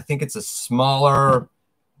version. I think it's a smaller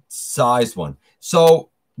sized one.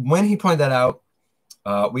 So when he pointed that out,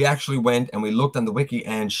 we actually went and we looked on the wiki,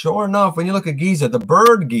 and sure enough, when you look at Giza, the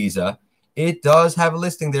bird Giza, it does have a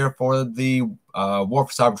listing there for the War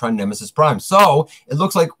for Cybertron Nemesis Prime. So it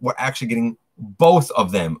looks like we're actually getting both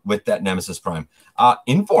of them with that Nemesis Prime.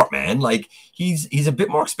 Infort, man, like he's a bit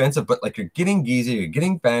more expensive, but like you're getting Giza, you're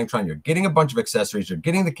getting Fangtron, you're getting a bunch of accessories, you're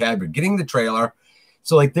getting the cab, you're getting the trailer.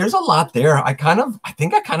 So, like, there's a lot there. I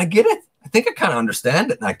think I kind of get it. I think I kind of understand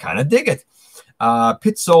it, and I kind of dig it.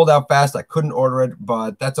 Pit sold out fast. I couldn't order it,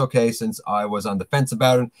 but that's okay since I was on the fence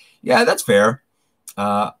about it. Yeah, that's fair.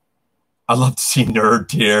 I love to see nerd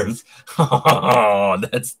tears. Oh,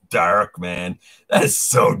 that's dark, man. That is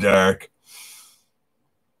so dark.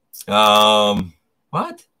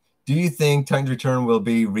 What? Do you think Titans Return will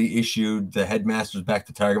be reissued, the Headmasters back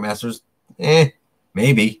to Target Masters?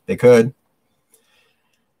 Maybe. They could.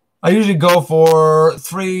 I usually go for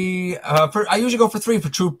three. I usually go for 3 for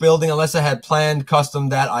troop building, unless I had planned custom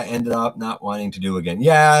that I ended up not wanting to do again.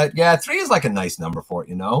 Yeah. 3 is like a nice number for it,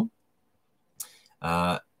 you know.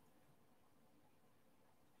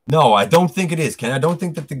 No, I don't think it is, Ken. I don't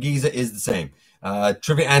think that the Giza is the same.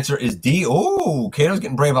 Trivia answer is D. Oh, Kato's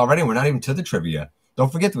getting brave already. We're not even to the trivia.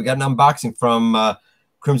 Don't forget that we got an unboxing from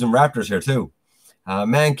Crimson Raptors here too.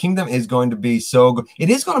 Man, Kingdom is going to be so good. It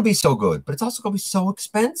is going to be so good, but it's also going to be so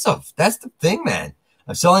expensive. That's the thing, man.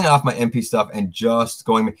 I'm selling off my MP stuff and just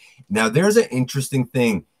going. Now, there's an interesting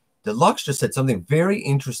thing. Deluxe just said something very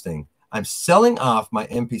interesting. I'm selling off my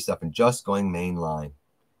MP stuff and just going mainline.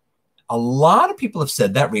 A lot of people have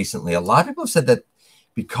said that recently. A lot of people have said that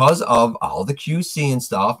because of all the QC and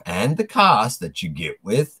stuff and the cost that you get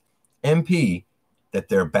with MP, that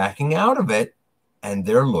they're backing out of it and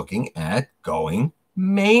they're looking at going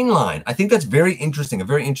mainline. I think that's very interesting, a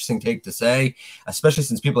very interesting take to say, especially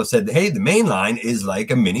since people have said, hey, the mainline is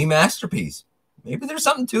like a mini masterpiece. Maybe there's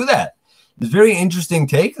something to that. It's a very interesting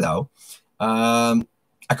take, though. I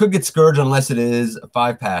could get Scourge unless it is a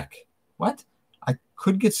 5-pack. What? I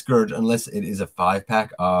could get Scourge unless it is a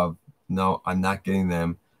 5-pack of, no, I'm not getting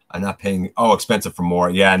them. I'm not paying, oh, expensive for more.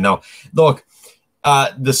 Yeah, no. Look,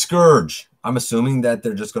 the Scourge, I'm assuming that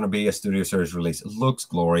they're just going to be a Studio Series release. It looks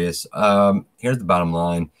glorious. Here's the bottom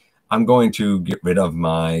line. I'm going to get rid of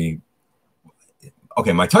my...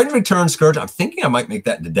 Okay, my Titan Return Scourge, I'm thinking I might make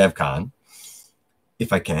that into DevCon.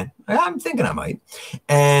 If I can. I'm thinking I might.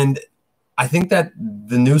 And I think that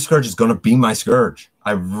the new Scourge is going to be my Scourge.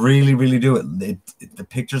 I really, really do. The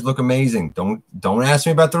pictures look amazing. Don't ask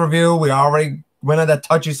me about the review. We already went on that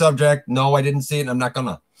touchy subject. No, I didn't see it, and I'm not going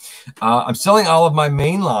to. I'm selling all of my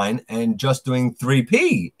main line and just doing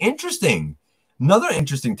 3P. Interesting. Another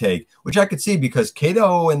interesting take, which I could see because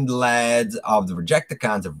Kato and the lads of the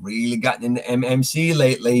Rejecticons have really gotten into MMC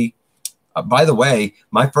lately. By the way,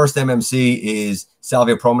 my first MMC is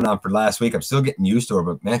Salvia Promenon for last week. I'm still getting used to her,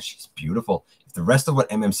 but man, she's beautiful. If the rest of what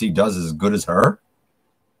MMC does is as good as her,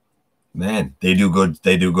 man, they do good.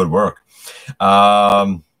 They do good work.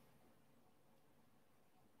 Let's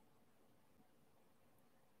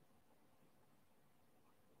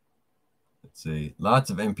see. Lots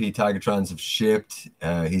of MP Tigertrons have shipped.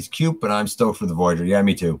 He's cute, but I'm stoked for the Voyager. Yeah,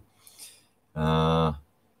 me too.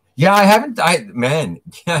 Yeah, I haven't.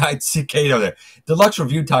 Yeah, I'd see Kato there. Deluxe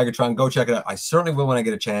Review Tigertron. Go check it out. I certainly will when I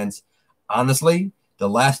get a chance. Honestly, the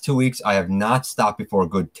last 2 weeks, I have not stopped before a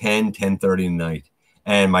good 10:30 at night.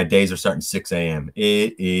 And my days are starting 6 a.m.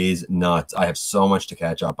 It is nuts. I have so much to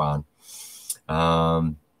catch up on.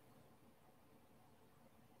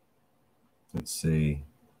 Let's see.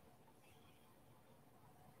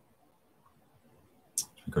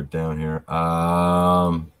 Go down here.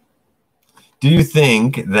 Do you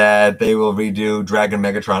think that they will redo Dragon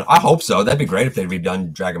Megatron? I hope so. That'd be great if they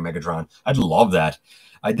redone Dragon Megatron. I'd love that.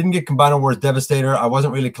 I didn't get Combiner Wars Devastator. I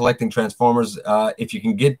wasn't really collecting Transformers. If you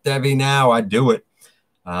can get Devi now, I'd do it.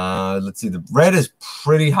 Let's see. The red is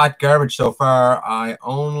pretty hot garbage so far. I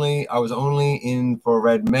was only in for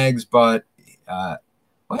red Megs, but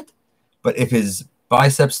what? But if his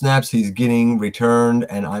bicep snaps, he's getting returned,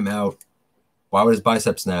 and I'm out. Why would his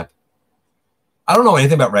bicep snap? I don't know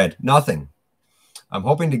anything about red. Nothing. I'm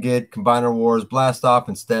hoping to get Combiner Wars Blast Off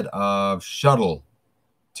instead of Shuttle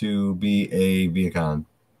to be a Viacon.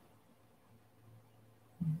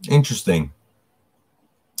 Interesting.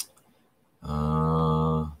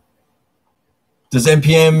 Does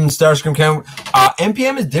NPM Starscream count?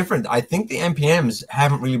 NPM is different. I think the NPMs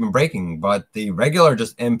haven't really been breaking, but the regular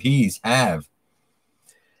just MPs have.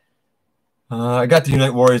 I got the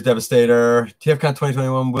Unite Warriors Devastator. TFCon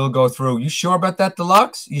 2021 will go through. You sure about that,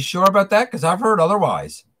 Deluxe? You sure about that? Because I've heard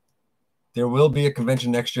otherwise. There will be a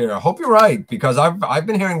convention next year. I hope you're right, because I've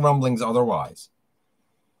been hearing rumblings otherwise.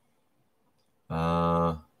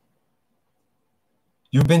 You've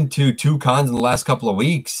been to 2 cons in the last couple of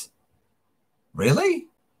weeks. Really?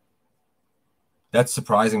 That's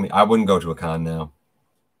surprising me. I wouldn't go to a con now.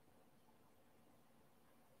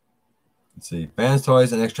 Let's see. Fans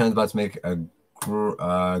Toys and X Transbots make a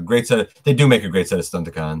great set. They do make a great set of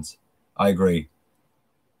Stunticons. I agree.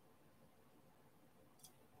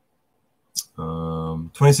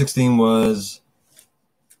 2016 was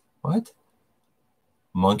what?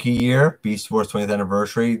 Monkey Year, Beast Wars 20th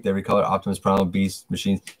anniversary. They recolored Optimus Prime Beast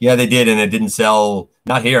machines. Yeah, they did, and it didn't sell.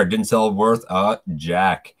 Not here. It didn't sell worth a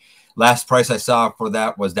jack. Last price I saw for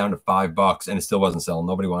that was down to $5, and it still wasn't selling.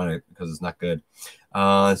 Nobody wanted it because it's not good.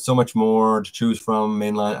 So much more to choose from.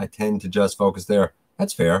 Mainline, I tend to just focus there.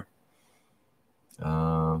 That's fair.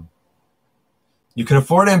 You can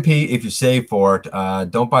afford MP if you save for it.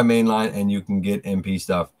 Don't buy mainline, and you can get MP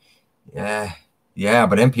stuff. Yeah,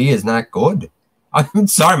 but MP is not good. I'm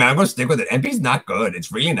sorry, man. I'm going to stick with it. MP is not good.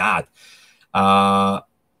 It's really not. I'm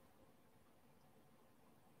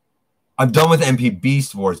done with MP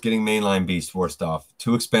Beast Wars, getting mainline Beast Wars stuff.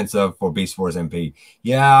 Too expensive for Beast Wars MP.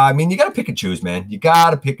 Yeah, I mean, you got to pick and choose, man. You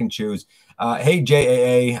got to pick and choose. Hey,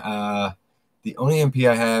 JAA. The only MP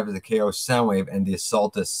I have is the KO Soundwave and the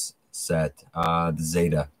Assaultus set, the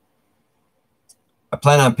Zeta. I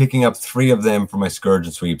plan on picking up 3 of them for my Scourge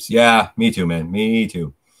and Sweeps. Yeah, me too, man. Me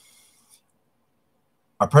too.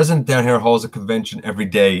 Our president down here holds a convention every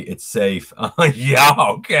day. It's safe. Yeah,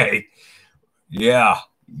 okay. Yeah.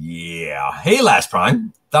 Hey, Last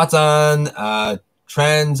Prime. Thoughts on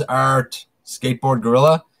Trans Art Skateboard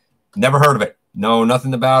Gorilla? Never heard of it. No,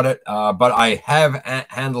 nothing about it. But I have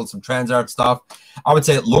handled some Trans Art stuff. I would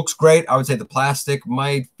say it looks great. I would say the plastic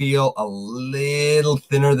might feel a little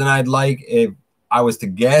thinner than I'd like if I was to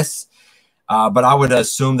guess. But I would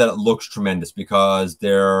assume that it looks tremendous because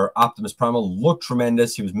their Optimus Primal looked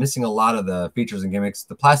tremendous. He was missing a lot of the features and gimmicks.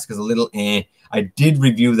 The plastic is a little eh. I did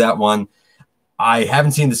review that one. I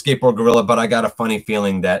haven't seen the Skateboard Gorilla, but I got a funny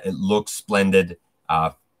feeling that it looks splendid.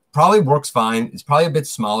 Probably works fine. It's probably a bit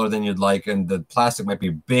smaller than you'd like, and the plastic might be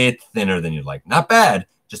a bit thinner than you'd like. Not bad,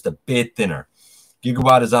 just a bit thinner.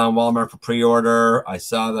 GotBot is on Walmart for pre-order. I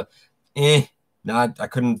saw the I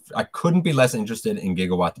couldn't be less interested in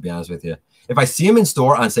GotBot, to be honest with you. If I see him in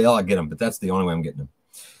store on sale, I'll get him, but that's the only way I'm getting him.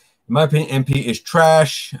 In my opinion, MP is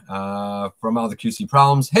trash from all the QC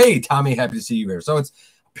problems. Hey, Tommy, happy to see you here. So it's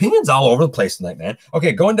opinions all over the place tonight, man.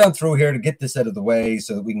 Okay, going down through here to get this out of the way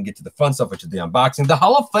so that we can get to the fun stuff, which is the unboxing. The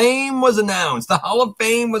Hall of Fame was announced. The Hall of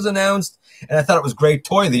Fame was announced, and I thought it was great.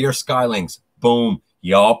 Toy of the Year, Skylinks. Boom.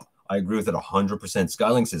 Yup. I agree with it 100%.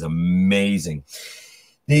 Skylinks is amazing.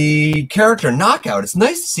 The character Knockout. It's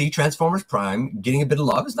nice to see Transformers Prime getting a bit of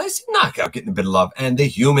love. It's nice to see Knockout getting a bit of love. And the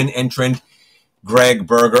human entrant, Greg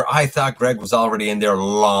Berger. I thought Greg was already in there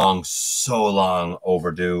so long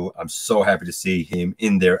overdue. I'm so happy to see him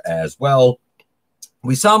in there as well.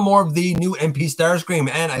 We saw more of the new MP Starscream,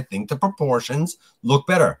 and I think the proportions look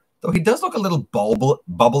better. Though he does look a little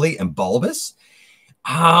bubbly and bulbous.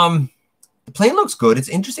 The plane looks good. It's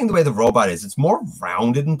interesting the way the robot is. It's more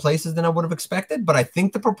rounded in places than I would have expected, but I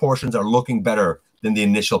think the proportions are looking better than the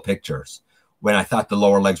initial pictures when I thought the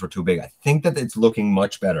lower legs were too big. I think that it's looking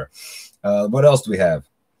much better. What else do we have?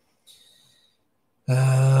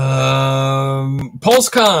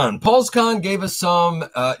 PulseCon. PulseCon gave us some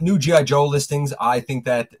new G.I. Joe listings. I think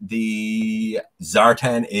that the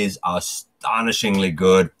Zartan is astonishingly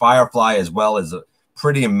good. Firefly as well is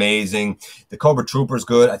pretty amazing. The Cobra Trooper is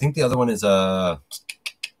good. I think the other one is it a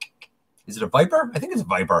Viper? I think it's a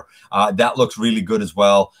Viper. That looks really good as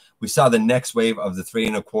well. We saw the next wave of the 3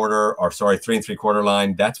 3/4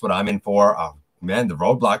 line. That's what I'm in for. Man, the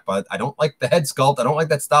Roadblock, but I don't like the head sculpt. I don't like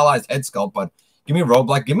that stylized head sculpt, but give me a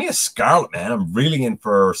Roadblock. Give me a Scarlet, man. I'm really in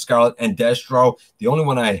for Scarlet and Destro. The only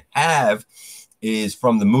one I have is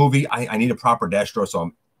from the movie. I need a proper Destro, so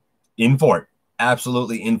I'm in for it.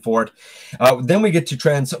 Absolutely in for it. Then we get to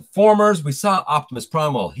Transformers. We saw Optimus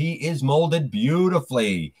Primal. He is molded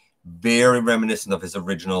beautifully. Very reminiscent of his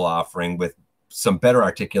original offering with some better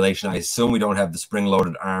articulation. I assume we don't have the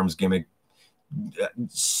spring-loaded arms gimmick.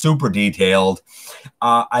 Super detailed.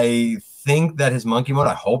 I think that his monkey mode,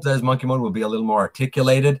 I hope that his monkey mode will be a little more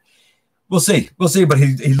articulated. We'll see. We'll see, but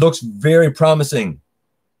he looks very promising.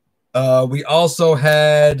 We also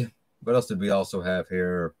had, what else did we also have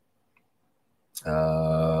here?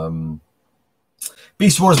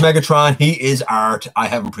 Beast Wars Megatron. He is art. I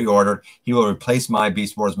haven't pre-ordered. He will replace my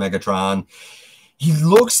Beast Wars Megatron. He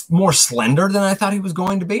looks more slender than I thought he was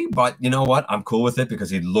going to be, but you know what? I'm cool with it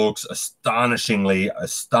because he looks astonishingly good.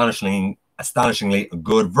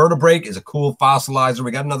 Vertebrake is a cool fossilizer.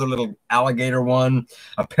 We got another little alligator one.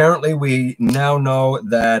 Apparently, we now know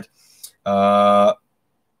that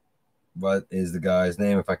what is the guy's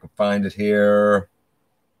name? If I can find it here.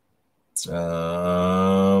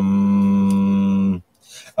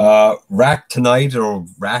 Ractonite or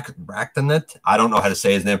Ractonite. I don't know how to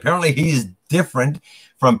say his name. Apparently, he's different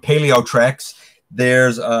from Paleotrex.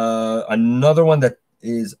 There's another one that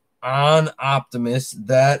is on Optimus.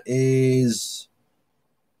 That is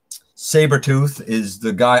Sabretooth, is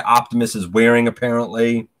the guy Optimus is wearing,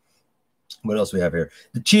 apparently. What else we have here?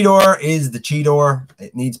 The Cheetor is the Cheetor.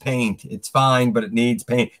 It needs paint. It's fine, but it needs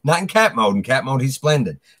paint. Not in cat mode. In cat mode, he's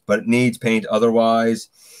splendid, but it needs paint otherwise.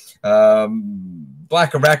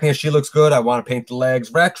 Black Arachnia, she looks good. I want to paint the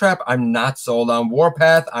legs. Rat Trap, I'm not sold on.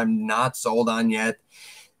 Warpath, I'm not sold on yet.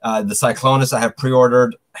 The Cyclonus, I have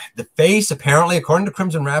pre-ordered. The face, apparently, according to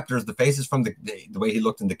Crimson Raptors, the face is from the way he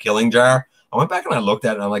looked in the Killing Jar. I went back and I looked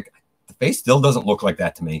at it, and I'm like, the face still doesn't look like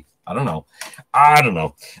that to me. I don't know. I don't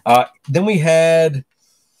know. Then we had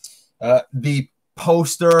the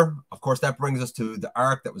poster. Of course, that brings us to the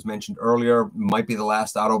arc that was mentioned earlier. Might be the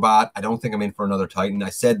last Autobot. I don't think I'm in for another Titan. I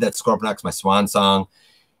said that Scorponok's my swan song.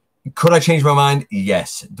 Could I change my mind?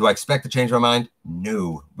 Yes. Do I expect to change my mind?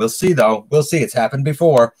 No. We'll see, though. We'll see. It's happened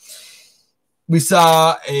before. We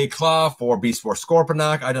saw a claw for Beast Wars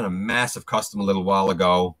Scorponok. I done a massive custom a little while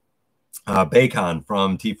ago. Bacon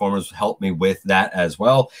from T-Formers helped me with that as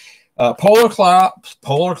well. Polar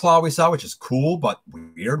Claw we saw, which is cool, but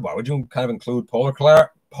weird. Why would you kind of include Polar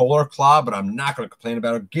Claw? But I'm not going to complain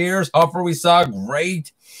about it. Gears, Huffer we saw,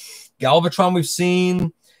 great. Galvatron we've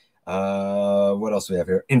seen. What else do we have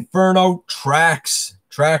here? Inferno, Trax,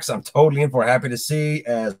 I'm totally in for. Happy to see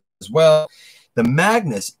as well. The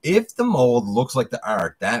Magnus, if the mold looks like the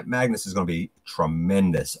art, that Magnus is going to be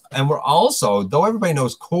tremendous. And we're also, though everybody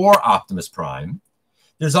knows Core Optimus Prime,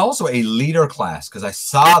 there's also a leader class, because I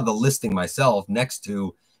saw the listing myself next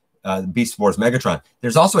to Beast Wars Megatron.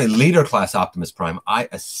 There's also a leader class Optimus Prime. I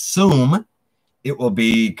assume it will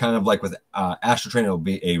be kind of like with Astro Train, it will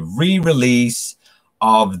be a re-release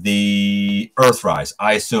of the Earthrise,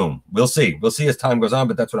 I assume. We'll see. We'll see as time goes on,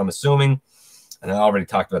 but that's what I'm assuming. And I already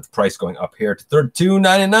talked about the price going up here to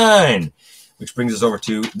 $32.99, which brings us over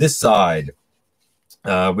to this side. We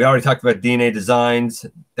already talked about DNA Designs.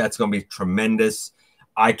 That's going to be tremendous.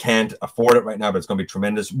 I can't afford it right now, but it's going to be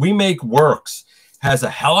tremendous. We Make Works has a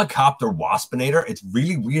helicopter Waspinator. It's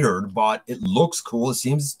really weird, but it looks cool. It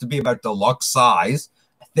seems to be about deluxe size,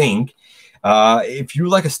 I think. If you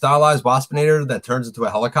like a stylized Waspinator that turns into a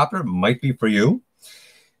helicopter, it might be for you.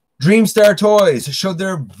 Dreamstar Toys showed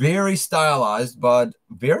their very stylized, but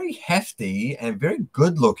very hefty and very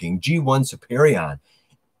good-looking G1 Superion.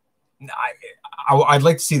 I'd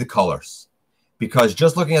like to see the colors, because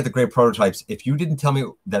just looking at the great prototypes, if you didn't tell me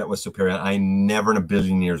that it was Superion, I never in a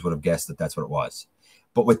billion years would have guessed that that's what it was.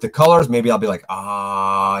 But with the colors, maybe I'll be like,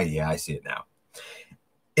 yeah, I see it now.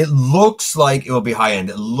 It looks like it will be high-end.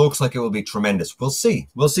 It looks like it will be tremendous. We'll see.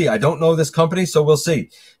 We'll see. I don't know this company, so we'll see.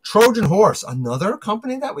 Trojan Horse, another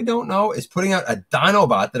company that we don't know, is putting out a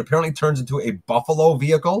Dinobot that apparently turns into a Buffalo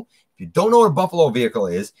vehicle. If you don't know what a Buffalo vehicle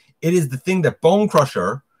is, it is the thing that Bone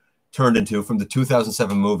Crusher turned into from the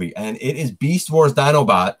 2007 movie. And it is Beast Wars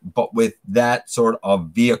Dinobot, but with that sort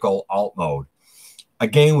of vehicle alt mode.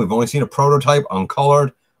 Again, we've only seen a prototype,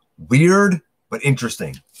 uncolored. Weird, but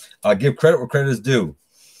interesting. Give credit where credit is due.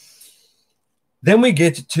 Then we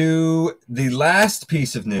get to the last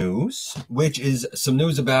piece of news, which is some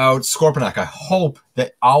news about Scorponok. I hope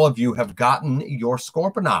that all of you have gotten your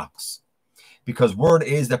Scorponoks, because word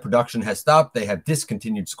is that production has stopped. They have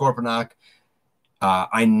discontinued Scorponok.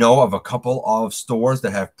 I know of a couple of stores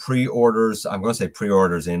that have pre-orders. I'm going to say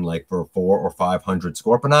pre-orders in like for 400 or 500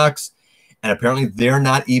 Scorponoks. And apparently they're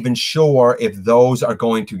not even sure if those are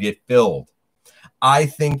going to get filled. I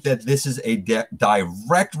think that this is a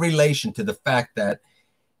direct relation to the fact that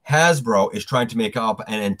Hasbro is trying to make up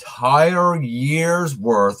an entire year's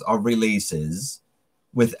worth of releases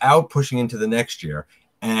without pushing into the next year.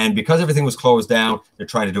 And because everything was closed down, they're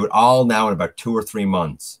trying to do it all now in about 2 or 3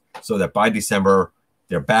 months, so that by December,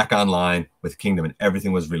 they're back online with Kingdom and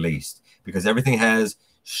everything was released. Because everything has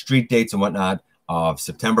street dates and whatnot of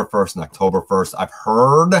September 1st and October 1st. I've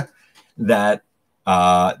heard that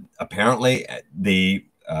apparently the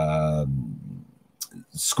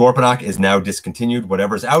Scorponok is now discontinued.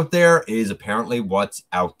 Whatever's out there is apparently what's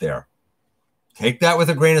out there. Take that with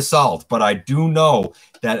a grain of salt. But I do know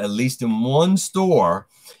that at least in one store,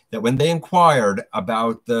 that when they inquired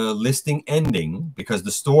about the listing ending, because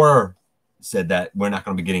the store said that we're not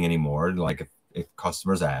going to be getting any more, like if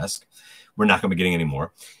customers ask, we're not going to be getting any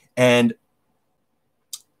more. And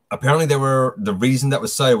apparently the reason that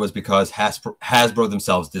was cited was because Hasbro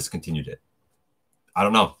themselves discontinued it. I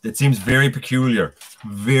don't know. It seems very peculiar.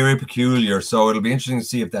 Very peculiar. So it'll be interesting to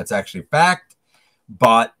see if that's actually fact.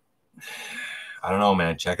 But I don't know,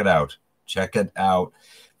 man. Check it out. Check it out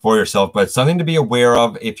for yourself. But something to be aware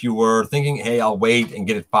of if you were thinking, hey, I'll wait and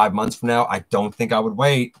get it 5 months from now. I don't think I would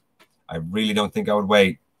wait. I really don't think I would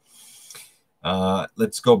wait.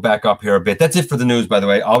 Let's go back up here a bit. That's it for the news, by the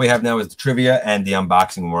way. All we have now is the trivia and the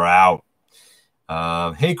unboxing. We're out.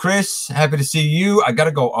 Hey, Chris, happy to see you. I got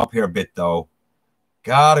to go up here a bit, though.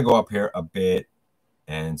 Got to go up here a bit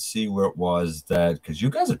and see where it was that, because you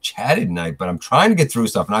guys are chatty tonight, but I'm trying to get through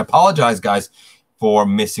stuff, and I apologize, guys, for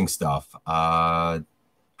missing stuff.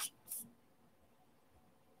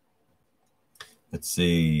 Let's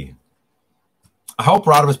see. I hope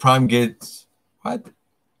Rodimus Prime gets what?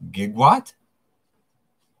 Gig what?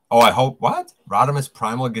 Oh, I hope what? Rodimus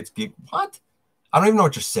Primal gets gig what? I don't even know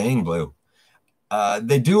what you're saying, Blue.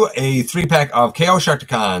 They do a 3-pack of KO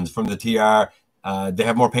Sharkticons from the TR. They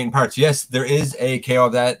have more paint and parts. Yes, there is a KO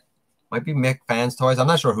of that. Might be Mick Fans Toys. I'm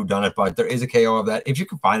not sure who done it, but there is a KO of that. If you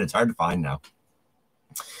can find it, it's hard to find now.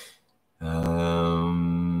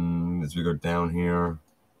 As we go down here.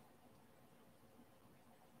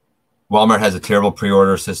 Walmart has a terrible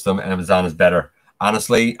pre-order system. Amazon is better.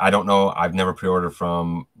 Honestly, I don't know. I've never pre-ordered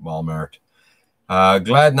from Walmart.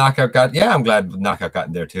 Glad Knockout got... Yeah, I'm glad Knockout got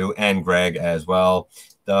in there too. And Greg as well.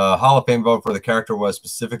 The Hall of Fame vote for the character was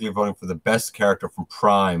specifically voting for the best character from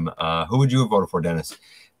Prime. Who would you have voted for, Dennis?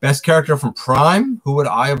 Best character from Prime? Who would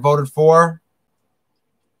I have voted for?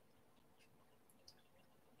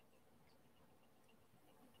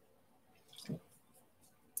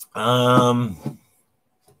 I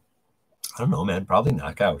don't know, man. Probably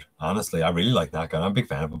Knockout. Honestly, I really like Knockout. I'm a big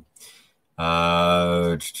fan of him.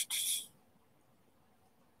 I'm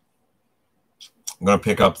going to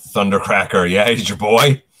pick up Thundercracker. Yeah, he's your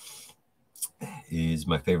boy. He's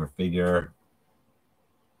my favorite figure.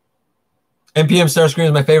 NPM Starscream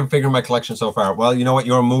is my favorite figure in my collection so far. Well, you know what?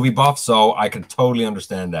 You're a movie buff, so I can totally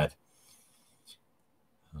understand that.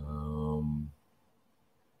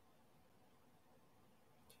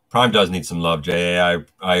 Prime does need some love, J.A.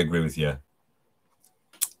 I agree with you.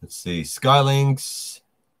 Let's see. Skylinks.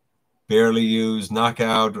 Barely used.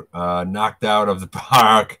 Knockout. Knocked out of the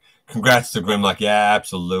park. Congrats to Grimlock. Yeah,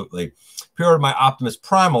 absolutely. Pre-ordered my Optimus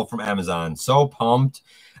Primal from Amazon. So pumped.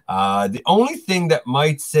 The only thing that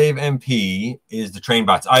might save MP is the train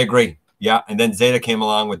bots. I agree. Yeah, and then Zeta came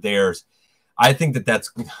along with theirs. I think that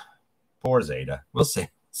that's... Poor Zeta. We'll see.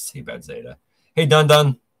 See about Zeta. Hey,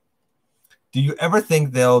 Dun. Do you ever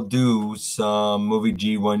think they'll do some movie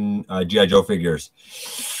G1 G.I. Joe figures?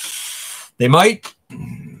 They might.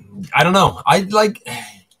 I don't know.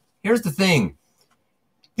 Here's the thing.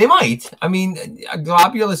 They might. I mean, a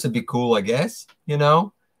Globulus would be cool, I guess. You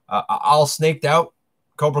know, all snaked out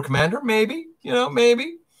Cobra Commander, maybe. You know,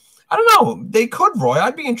 maybe. I don't know. They could, Roy.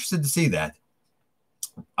 I'd be interested to see that.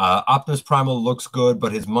 Optimus Primal looks good,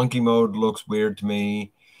 but his monkey mode looks weird to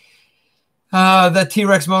me. That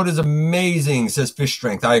T-Rex mode is amazing, says Fish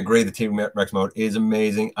Strength. I agree. The T-Rex mode is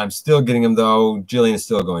amazing. I'm still getting him, though. Jillian is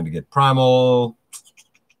still going to get Primal.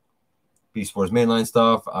 Beast Wars mainline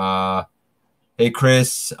stuff. Hey,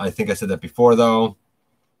 Chris. I think I said that before, though.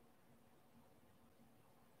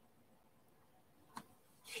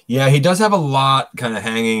 Yeah, he does have a lot kind of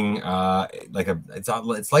hanging.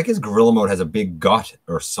 It's like his gorilla mode has a big gut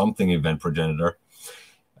or something event progenitor.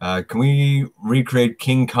 Can we recreate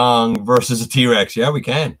King Kong versus a T-Rex? Yeah, we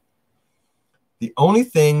can. The only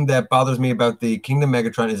thing that bothers me about the Kingdom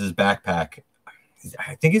Megatron is his backpack.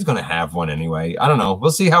 I think he's going to have one anyway. I don't know. We'll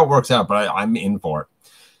see how it works out, but I'm in for it.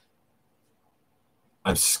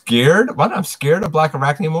 I'm scared. What? I'm scared of Black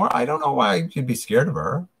Arachne more? I don't know why you'd be scared of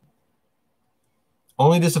her.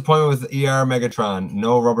 Only disappointment with ER Megatron.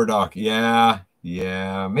 No rubber duck. Yeah.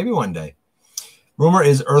 Maybe one day. Rumor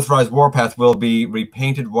is Earthrise Warpath will be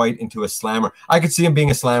repainted white into a slammer. I could see him being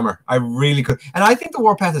a slammer. I really could. And I think the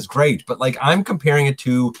Warpath is great, but like I'm comparing it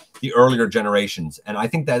to the earlier generations, and I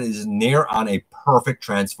think that is near on a perfect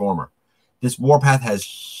transformer. This Warpath has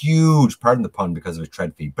huge, pardon the pun because of his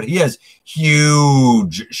tread feet, but he has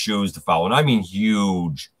huge shoes to follow, and I mean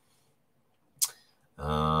huge.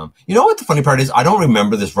 You know what the funny part is? I don't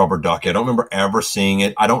remember this rubber ducky. I don't remember ever seeing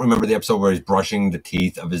it. I don't remember the episode where he's brushing the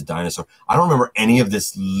teeth of his dinosaur. I don't remember any of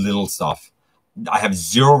this little stuff. I have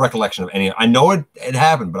zero recollection of any. I know it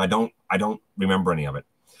happened, but I don't remember any of it.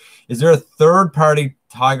 Is there a third-party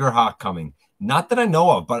Tiger Hawk coming? Not that I know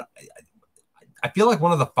of, but I feel like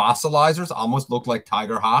one of the fossilizers almost looked like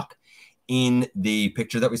Tiger Hawk in the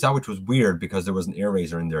picture that we saw, which was weird because there was an air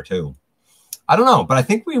razor in there too. I don't know, but I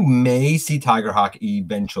think we may see Tiger Hawk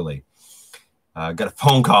eventually. Got a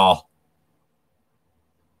phone call.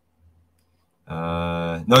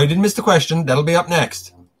 No, you didn't miss the question. That'll be up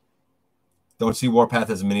next. Don't see Warpath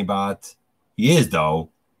as a mini-bot. He is,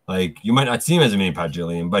 though. Like, you might not see him as a mini-bot,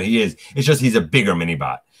 Jillian, but he is. It's just he's a bigger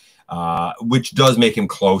mini-bot, which does make him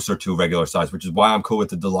closer to regular size, which is why I'm cool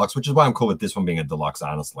with the deluxe, which is why I'm cool with this one being a deluxe,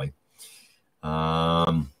 honestly.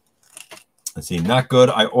 Let's see, not good.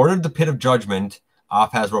 I ordered the Pit of Judgment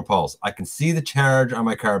off Hasbro Pulse. I can see the charge on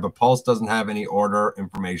my card, but Pulse doesn't have any order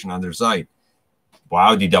information on their site.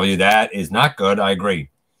 Wow, DW, that is not good. I agree.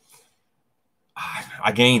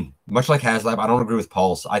 Again, much like HasLab, I don't agree with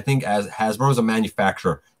Pulse. I think as Hasbro is a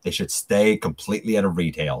manufacturer, they should stay completely out of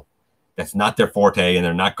retail. That's not their forte, and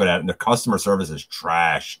they're not good at it. And their customer service is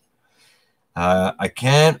trash. I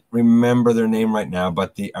can't remember their name right now,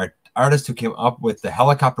 but the artist who came up with the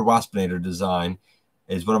helicopter Waspinator design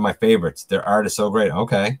is one of my favorites. Their art is so great.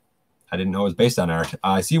 Okay. I didn't know it was based on art.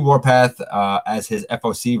 I see Warpath as his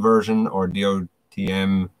FOC version or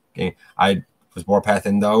DOTM game. Was Warpath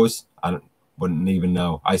in those? Wouldn't even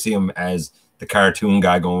know. I see him as the cartoon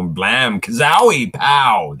guy going blam, kazowie,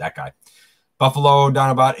 pow, that guy. Buffalo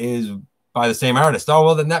Donabot is by the same artist. Oh,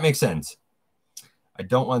 well, then that makes sense. I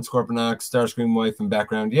don't want Scorponok, Starscream wife in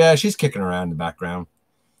background. Yeah, she's kicking around in the background.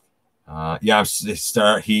 Yeah,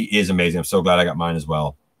 he is amazing. I'm so glad I got mine as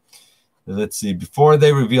well. Let's see. Before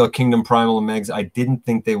they reveal Kingdom Primal and Megs, I didn't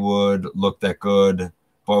think they would look that good.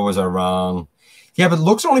 Boy, was I wrong. Yeah, but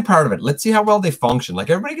looks are only part of it. Let's see how well they function. Like,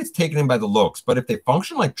 everybody gets taken in by the looks, but if they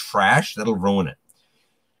function like trash, that'll ruin it.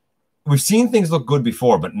 We've seen things look good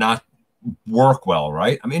before, but not work well,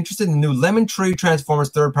 right? I'm interested in the new Lemon Tree Transformers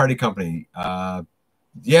third-party company.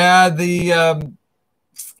 Yeah, the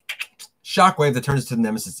Shockwave that turns to the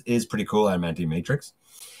Nemesis is pretty cool. Adamantium Matrix.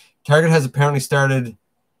 Target has apparently started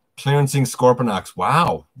clearancing Scorponoks.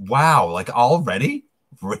 Wow. Wow. Like, already?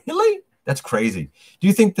 Really? That's crazy. Do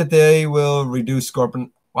you think that they will reduce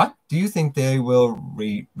Scorpion? What? Do you think they will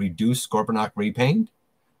reduce Scorponok repaint?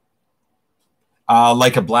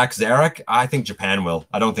 Like a Black Zarek? I think Japan will.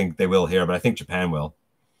 I don't think they will here, but I think Japan will.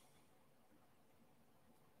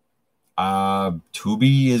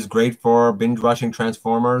 Tubi is great for binge-watching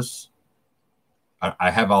Transformers.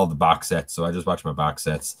 I have all the box sets, so I just watch my box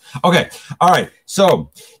sets. Okay, all right.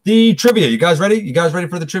 So, the trivia. You guys ready? You guys ready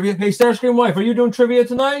for the trivia? Hey, Starscream wife, are you doing trivia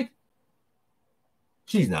tonight?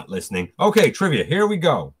 She's not listening. Okay, trivia. Here we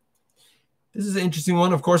go. This is an interesting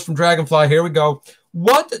one, of course, from Dragonfly. Here we go.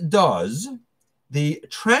 What does the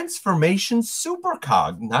Transformation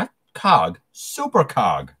Supercog, not cog,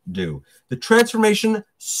 Supercog do? The Transformation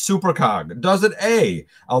Supercog. Does it A,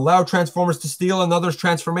 allow Transformers to steal another's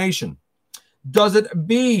transformation? Does it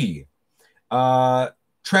B,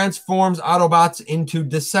 transforms Autobots into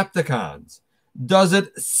Decepticons? Does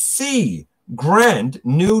it C, grant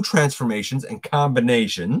new transformations and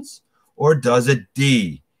combinations? Or does it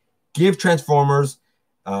D, give Transformers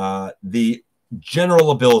the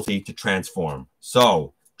general ability to transform?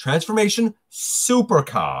 So, Transformation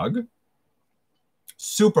Supercog.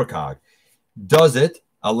 Does it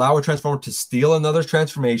allow a Transformer to steal another's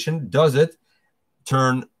transformation? Does it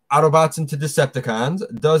turn Autobots into Decepticons?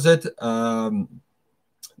 Does it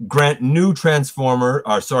grant new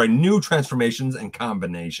transformations and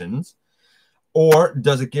combinations? Or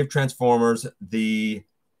does it give Transformers the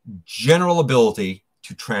general ability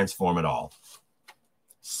to transform it all?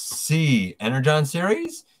 C, Energon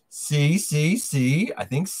series? C. I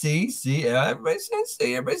think C. Everybody's saying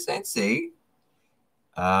C. Everybody's saying C.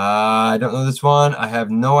 I don't know this one. I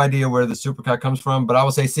have no idea where the Supercut comes from, but I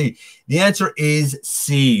will say C. The answer is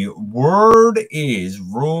C. Rumor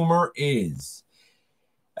is.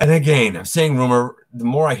 And again, I'm saying rumor. The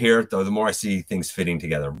more I hear it, though, the more I see things fitting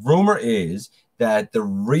together. Rumor is that the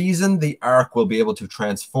reason the Ark will be able to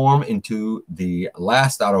transform into the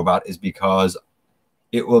last Autobot is because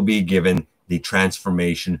it will be given the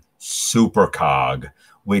Transformation Supercog,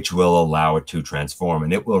 which will allow it to transform,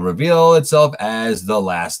 and it will reveal itself as the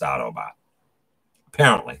last Autobot.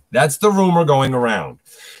 Apparently. That's the rumor going around.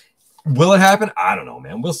 Will it happen? I don't know,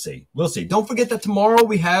 man. We'll see. We'll see. Don't forget that tomorrow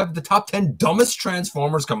we have the top 10 dumbest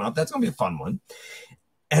Transformers coming up. That's going to be a fun one.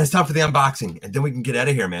 And it's time for the unboxing, and then we can get out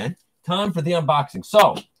of here, man. Time for the unboxing.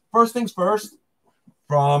 So, first things first,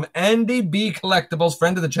 from Andy B. Collectibles,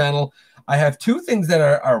 friend of the channel, I have two things that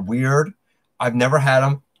are weird. I've never had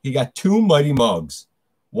them. He got two Mighty Mugs.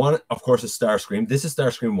 One, of course, is Starscream. This is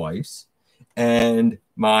Starscream wife's. And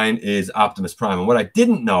mine is Optimus Prime. And what I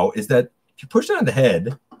didn't know is that if you push it on the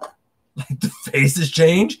head, like the faces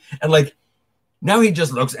change. And like now he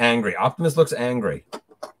just looks angry. Optimus looks angry.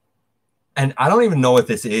 And I don't even know what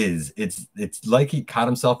this is. It's like he caught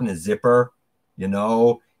himself in a zipper. You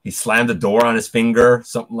know, he slammed the door on his finger,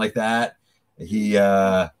 something like that. He,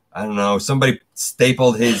 I don't know, somebody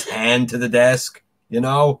stapled his hand to the desk, you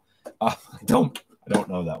know. I don't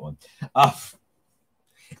know that one.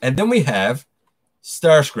 And then we have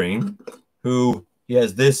Starscream, who he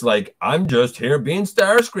has this like, I'm just here being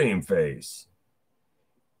Starscream face.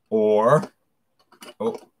 Or,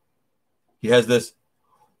 oh, he has this,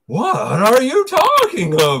 what are you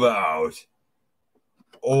talking about?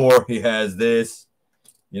 Or he has this,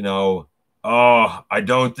 you know, oh, I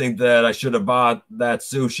don't think that I should have bought that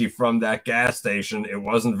sushi from that gas station. It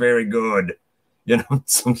wasn't very good. You know,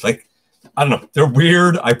 so like, I don't know. They're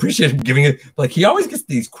weird. I appreciate him giving it. Like, he always gets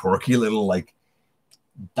these quirky little, like,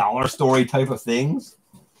 dollar story type of things.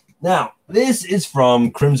 Now, this is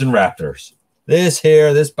from Crimson Raptors.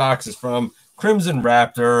 This box is from Crimson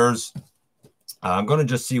Raptors. I'm going to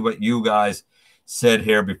just see what you guys said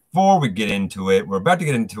here before we get into it. We're about to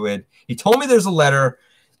get into it. He told me there's a letter.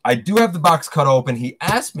 I do have the box cut open. He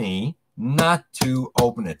asked me not to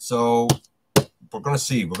open it. So we're going to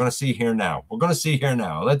see. We're going to see here now. We're going to see here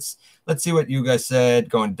now. Let's see what you guys said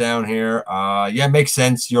going down here. Yeah, makes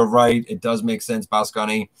sense. You're right. It does make sense,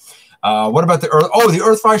 Bosconi. What about the Earth? Oh, the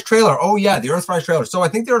Earthrise trailer. Oh, yeah, the Earthrise trailer. So I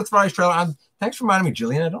think the Earthrise trailer, thanks for reminding me,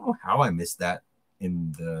 Jillian. I don't know how I missed that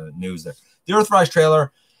in the news there. The Earthrise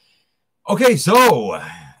trailer. Okay, so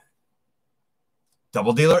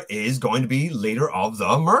Double Dealer is going to be leader of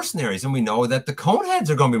the mercenaries, and we know that the Coneheads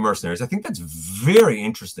are going to be mercenaries. I think that's very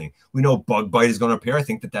interesting. We know Bug Bite is going to appear. I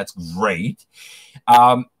think that that's great.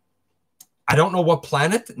 I don't know what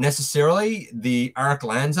planet necessarily the arc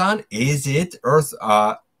lands on. Is it Earth?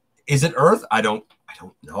 Is it Earth? I don't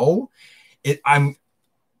know. I'm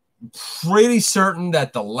pretty certain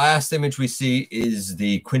that the last image we see is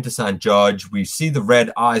the Quintesson Judge. We see the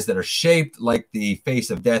red eyes that are shaped like the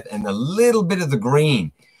face of death and a little bit of the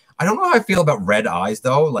green. I don't know how I feel about red eyes,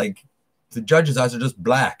 though. Like, the Judge's eyes are just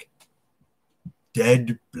black.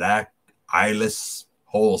 Dead, black, eyeless,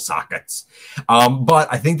 hole sockets. But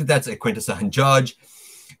I think that that's a Quintesson Judge.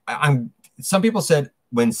 Some people said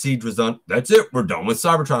when Siege was done, that's it, we're done with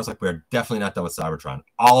Cybertron. I was like, we're definitely not done with Cybertron.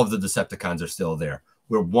 All of the Decepticons are still there.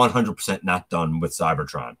 We're 100% not done with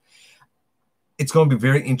Cybertron. It's going to be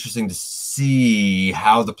very interesting to see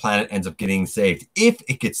how the planet ends up getting saved, if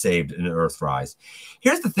it gets saved in Earthrise.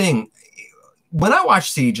 Here's the thing. When I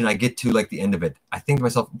watch Siege and I get to, like, the end of it, I think to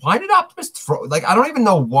myself, why did Optimus throw... Like, I don't even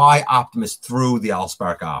know why Optimus threw the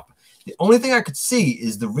Allspark Op. The only thing I could see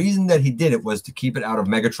is the reason that he did it was to keep it out of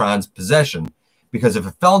Megatron's possession, because if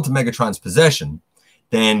it fell into Megatron's possession,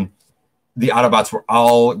 then the Autobots were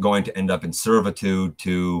all going to end up in servitude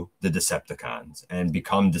to the Decepticons and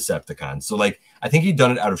become Decepticons. So, like, I think he'd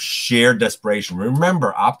done it out of sheer desperation.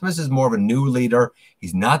 Remember, Optimus is more of a new leader.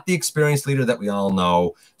 He's not the experienced leader that we all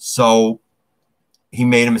know. So he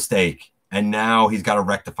made a mistake, and now he's got to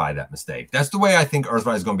rectify that mistake. That's the way I think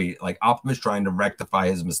Earthrise is going to be, like, Optimus trying to rectify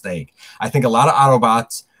his mistake. I think a lot of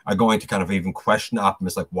Autobots are going to kind of even question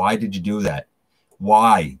Optimus, like, why did you do that?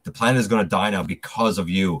 Why? The planet is going to die now because of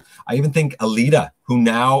you. I even think Alita, who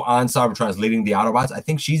now on Cybertron is leading the Autobots, I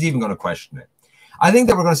think she's even going to question it. I think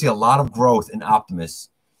that we're going to see a lot of growth in Optimus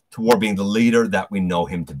toward being the leader that we know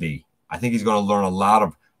him to be. I think he's going to learn a lot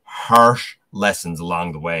of harsh lessons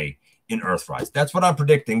along the way in Earthrise. That's what I'm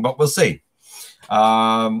predicting, but we'll see.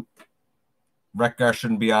 Wreck-Gar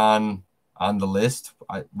shouldn't be on the list.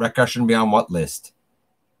 Wreck-Gar shouldn't be on what list?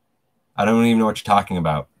 I don't even know what you're talking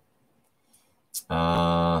about.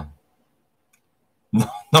 Number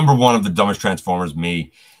one of the dumbest Transformers,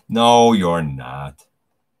 me. No, you're not.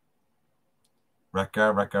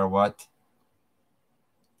 Wreck-Gar, what?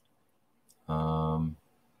 I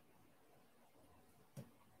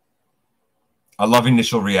love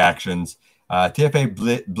initial reactions. TFA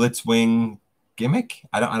Blitzwing gimmick?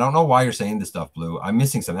 I don't know why you're saying this stuff, Blue. I'm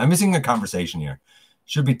missing something. I'm missing a conversation here.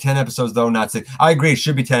 Should be 10 episodes, though, not 6. I agree. It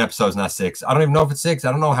should be 10 episodes, not 6. I don't even know if it's 6.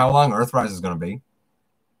 I don't know how long Earthrise is going to be.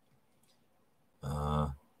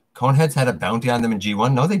 Coneheads had a bounty on them in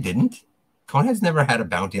G1. No, they didn't. Coneheads never had a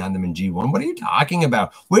bounty on them in G1. What are you talking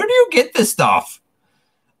about? Where do you get this stuff?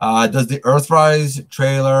 Does the Earthrise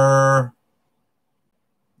trailer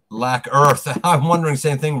lack Earth? I'm wondering,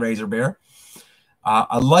 same thing, Razor Bear.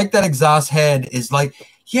 I like that Exhaust Head is like...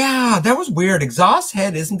 Yeah, that was weird. Exhaust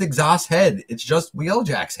Head isn't Exhaust Head. It's just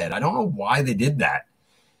Wheeljack's head. I don't know why they did that.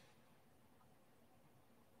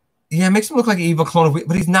 Yeah, it makes him look like an evil clone of...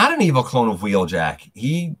 But he's not an evil clone of Wheeljack.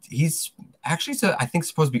 He's actually, I think,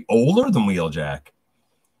 supposed to be older than Wheeljack.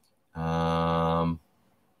 I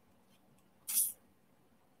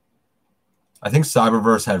think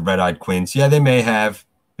Cyberverse had red-eyed Quints. Yeah, they may have.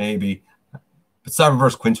 Maybe. But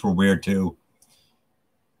Cyberverse Quints were weird, too.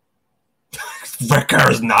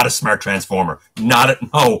 Wreck-Gar is not a smart Transformer.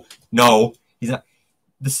 No. He's not.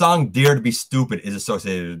 The song Dare to Be Stupid is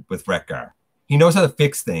associated with Wreck-Gar. He knows how to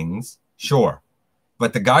fix things, sure.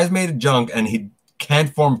 But the guy's made of junk and he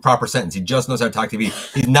can't form a proper sentence. He just knows how to talk TV.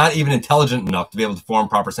 He's not even intelligent enough to be able to form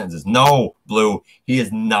proper sentences. No, Blue, he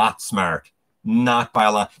is not smart. Not by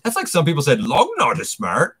a lot. That's like some people said, Lognut is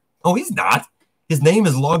smart. Oh, he's not. His name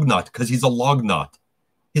is Lognut because he's a log nut.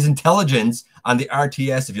 His intelligence on the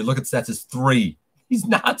RTS, if you look at stats, is 3. He's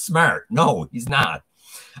not smart. No, he's not.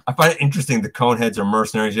 I find it interesting the Coneheads are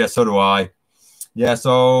mercenaries. Yeah, so do I. Yeah,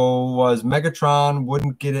 so was Megatron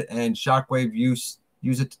wouldn't get it and Shockwave use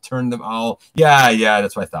it to turn them all. Yeah,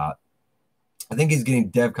 that's what I thought. I think he's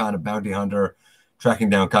getting DevCon, a bounty hunter, tracking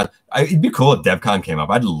down con. It'd be cool if DevCon came up.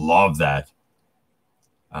 I'd love that.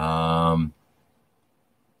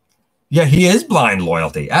 Yeah, he is blind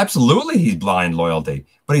loyalty. Absolutely, he's blind loyalty.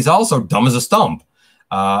 But he's also dumb as a stump.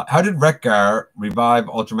 How did Wreck-Gar revive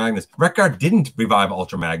Ultra Magnus? Wreck-Gar didn't revive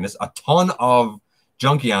Ultra Magnus. A ton of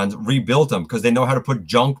Junkions rebuilt them because they know how to put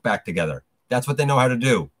junk back together. That's what they know how to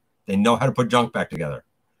do. They know how to put junk back together.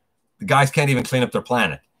 The guys can't even clean up their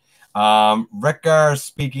planet. Wreck-Gar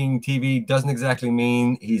speaking TV doesn't exactly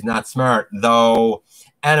mean he's not smart, though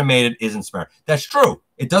animated isn't smart. That's true.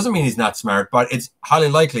 It doesn't mean he's not smart, but it's highly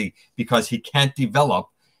likely because he can't develop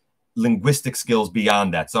linguistic skills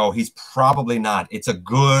beyond that. So he's probably not. It's a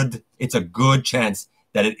good chance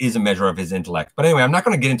that it is a measure of his intellect. But anyway, I'm not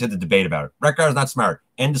going to get into the debate about it. Wreck-Gar is not smart.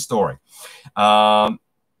 End of story.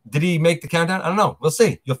 Did he make the countdown? I don't know. We'll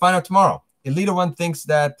see. You'll find out tomorrow. Elita One thinks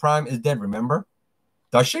that Prime is dead, remember?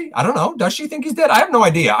 Does she? I don't know. Does she think he's dead? I have no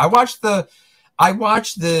idea. I'm going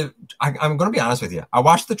to be honest with you. I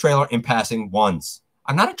watched the trailer in passing once.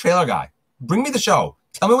 I'm not a trailer guy. Bring me the show.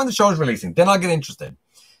 Tell me when the show is releasing. Then I'll get interested.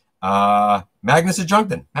 Magnus is junk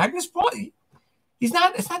then. Magnus, what? He's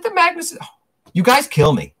not. It's not the Magnus. Oh, you guys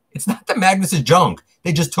kill me. It's not the Magnus is junk.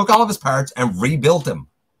 They just took all of his parts and rebuilt him.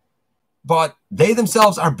 But they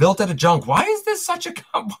themselves are built out of junk. Why is this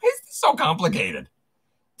so complicated?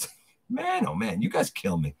 Man, oh man, you guys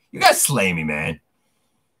kill me. You guys slay me, man.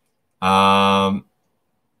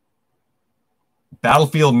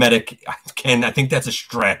 Battlefield Medic. Ken, I think that's a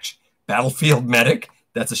stretch. Battlefield Medic.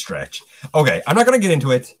 That's a stretch. Okay, I'm not going to get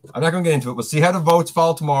into it. We'll see how the votes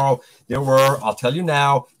fall tomorrow. There were, I'll tell you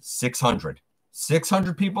now, 600.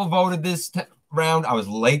 600 people voted this round. I was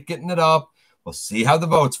late getting it up. We'll see how the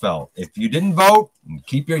votes fell. If you didn't vote,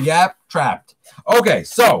 keep your yap trapped. Okay,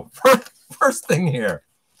 so first thing here.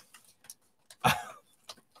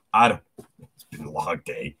 It's been a long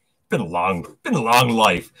day. It's been a long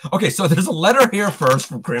life. Okay, so there's a letter here first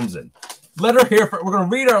from Crimson. Letter here. We're going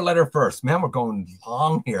to read our letter first. Man, we're going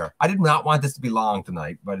long here. I did not want this to be long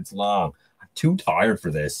tonight, but it's long. I'm too tired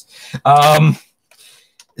for this.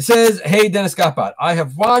 It says, hey, Dennis GotBot, I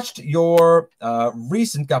have watched your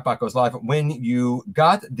recent GotBot Goes Live when you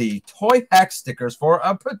got the Toy Hack stickers for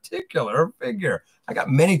a particular figure. I got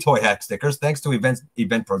many Toy Hack stickers thanks to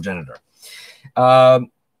Event Progenitor.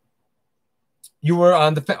 You were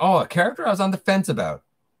on the a character I was on the fence about.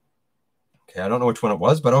 Okay, I don't know which one it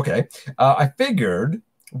was, but okay. I figured,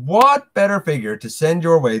 what better figure to send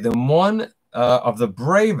your way than one of the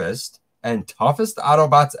bravest and toughest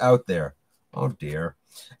Autobots out there? Oh, dear.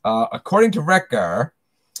 According to Wreck-Gar,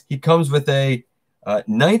 he comes with a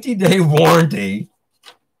 90-day warranty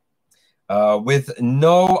with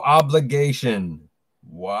no obligation.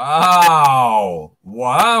 Wow.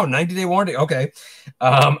 90-day warranty. Okay.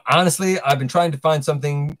 Honestly, I've been trying to find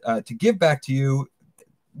something to give back to you.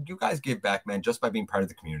 You guys give back, man, just by being part of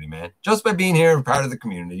the community, man. Just by being here and part of the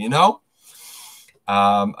community, you know?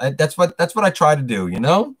 That's what I try to do, you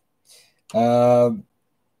know? Find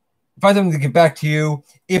something to give back to you,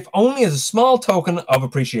 if only as a small token of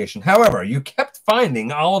appreciation. However, you kept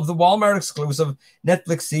finding all of the Walmart exclusive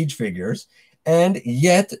Netflix Siege figures, and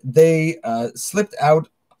yet they skipped out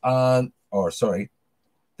on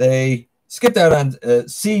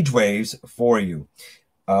Siege Waves for you.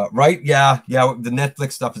 Right? Yeah, the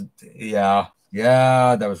Netflix stuff is, yeah,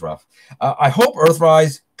 that was rough. I hope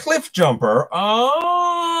Earthrise Cliff Jumper. Oh,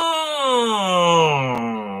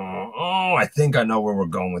 I think I know where we're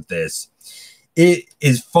going with this. It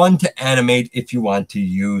is fun to animate if you want to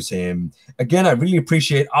use him. Again, I really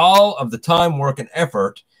appreciate all of the time, work, and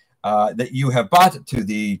effort that you have brought to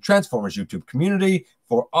the Transformers YouTube community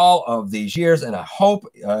for all of these years, and I hope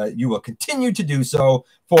you will continue to do so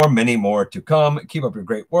for many more to come. Keep up your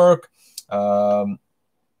great work. Let's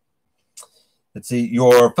see,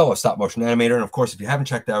 your fellow stop motion animator, and of course, if you haven't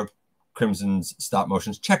checked out Crimson's stop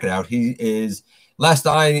motions, check it out. He is, last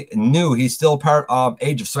I knew, he's still part of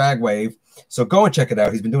Age of Swagwave, so go and check it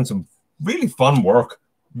out. He's been doing some really fun work.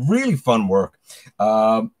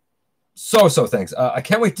 So thanks. I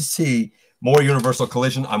can't wait to see more Universal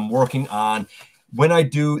Collision. I'm working on, when I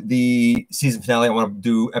do the season finale, I want to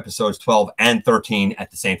do episodes 12 and 13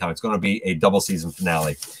 at the same time. It's going to be a double season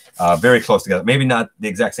finale. Very close together. Maybe not the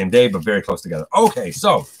exact same day, but very close together. Okay,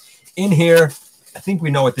 so in here, I think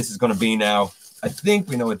we know what this is going to be now. I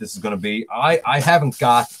haven't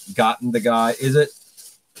gotten the guy. Is it?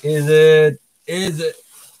 Is it? Is it?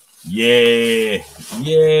 Yeah.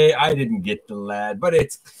 Yeah. I didn't get the lad, but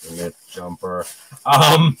it's a jumper.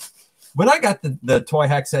 When I got the toy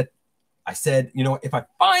hack set, I said, you know, if I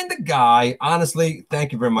find the guy, honestly,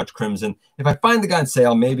 thank you very much, Crimson. If I find the guy on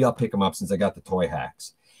sale, maybe I'll pick him up since I got the toy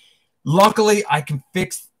hacks. Luckily, I can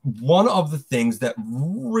fix one of the things that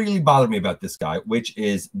really bothered me about this guy, which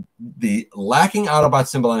is the lacking Autobot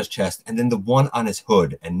symbol on his chest and then the one on his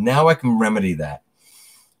hood. And now I can remedy that.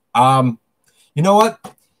 You know what?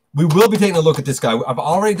 We will be taking a look at this guy. I've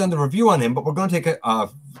already done the review on him, but we're going to take a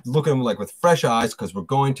look at him like with fresh eyes because we're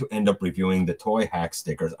going to end up reviewing the toy hack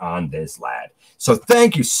stickers on this lad. So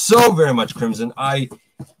thank you so very much, Crimson. I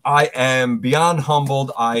am beyond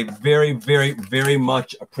humbled. I very, very, very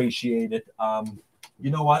much appreciate it. You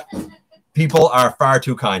know what? People are far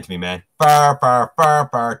too kind to me, man. Far, far, far,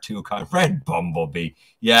 far too kind. Red Bumblebee.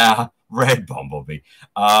 Yeah. Red Bumblebee.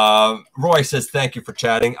 Roy says, thank you for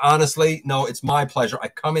chatting. Honestly, no, it's my pleasure. I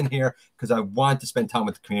come in here because I want to spend time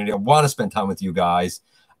with the community. I want to spend time with you guys.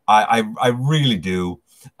 I really do.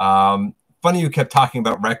 Funny you kept talking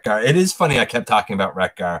about Wreck-Gar. It is funny I kept talking about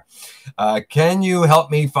Wreck-Gar. Can you help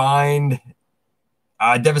me find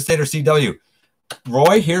Devastator CW?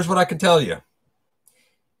 Roy, here's what I can tell you.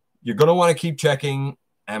 You're going to want to keep checking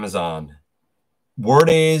Amazon. Word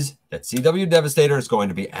is that CW Devastator is going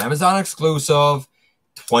to be Amazon exclusive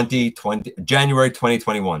January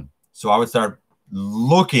 2021. So I would start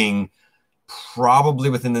looking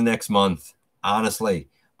probably within the next month. Honestly,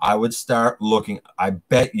 I would start looking. I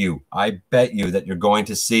bet you that you're going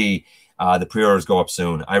to see the pre-orders go up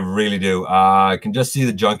soon. I really do. I can just see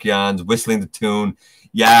the Junkions whistling the tune.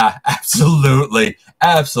 Yeah, absolutely.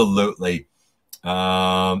 Absolutely.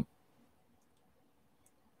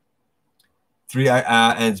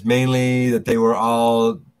 And it's mainly that they were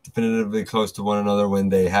all definitively close to one another when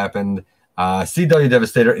they happened. CW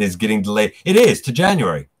Devastator is getting delayed. It is to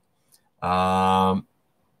January.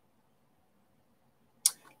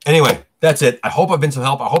 Anyway, that's it. I hope I've been some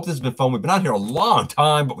help. I hope this has been fun. We've been out here a long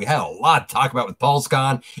time, but we had a lot to talk about with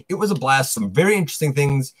PulseCon. It was a blast. Some very interesting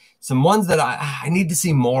things. Some ones that I need to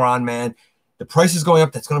see more on, man. The price is going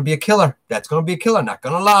up. That's going to be a killer. That's going to be a killer. Not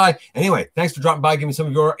going to lie. Anyway, thanks for dropping by. Give me some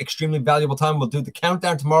of your extremely valuable time. We'll do the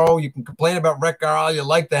countdown tomorrow. You can complain about Wreck-Gar all you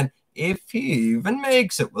like then. If he even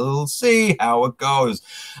makes it, we'll see how it goes.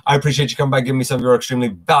 I appreciate you coming by, giving me some of your extremely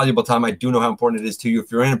valuable time. I do know how important it is to you.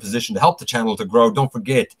 If you're in a position to help the channel to grow, don't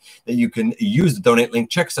forget that you can use the donate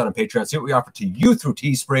link. Check us out on Patreon. See what we offer to you through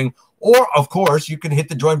Teespring. Or, of course, you can hit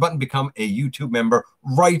the join button, become a YouTube member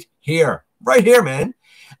right here. Right here, man.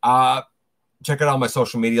 Check out all my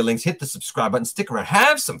social media links. Hit the subscribe button. Stick around.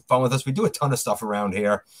 Have some fun with us. We do a ton of stuff around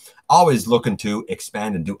here. Always looking to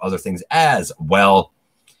expand and do other things as well.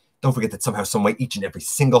 Don't forget that somehow, some way, each and every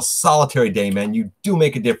single solitary day, man, you do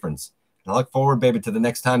make a difference. And I look forward, baby, to the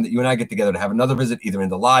next time that you and I get together to have another visit, either in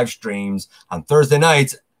the live streams on Thursday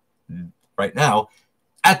nights, right now,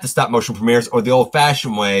 at the stop motion premieres, or the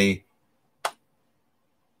old-fashioned way,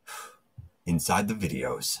 inside the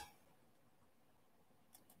videos.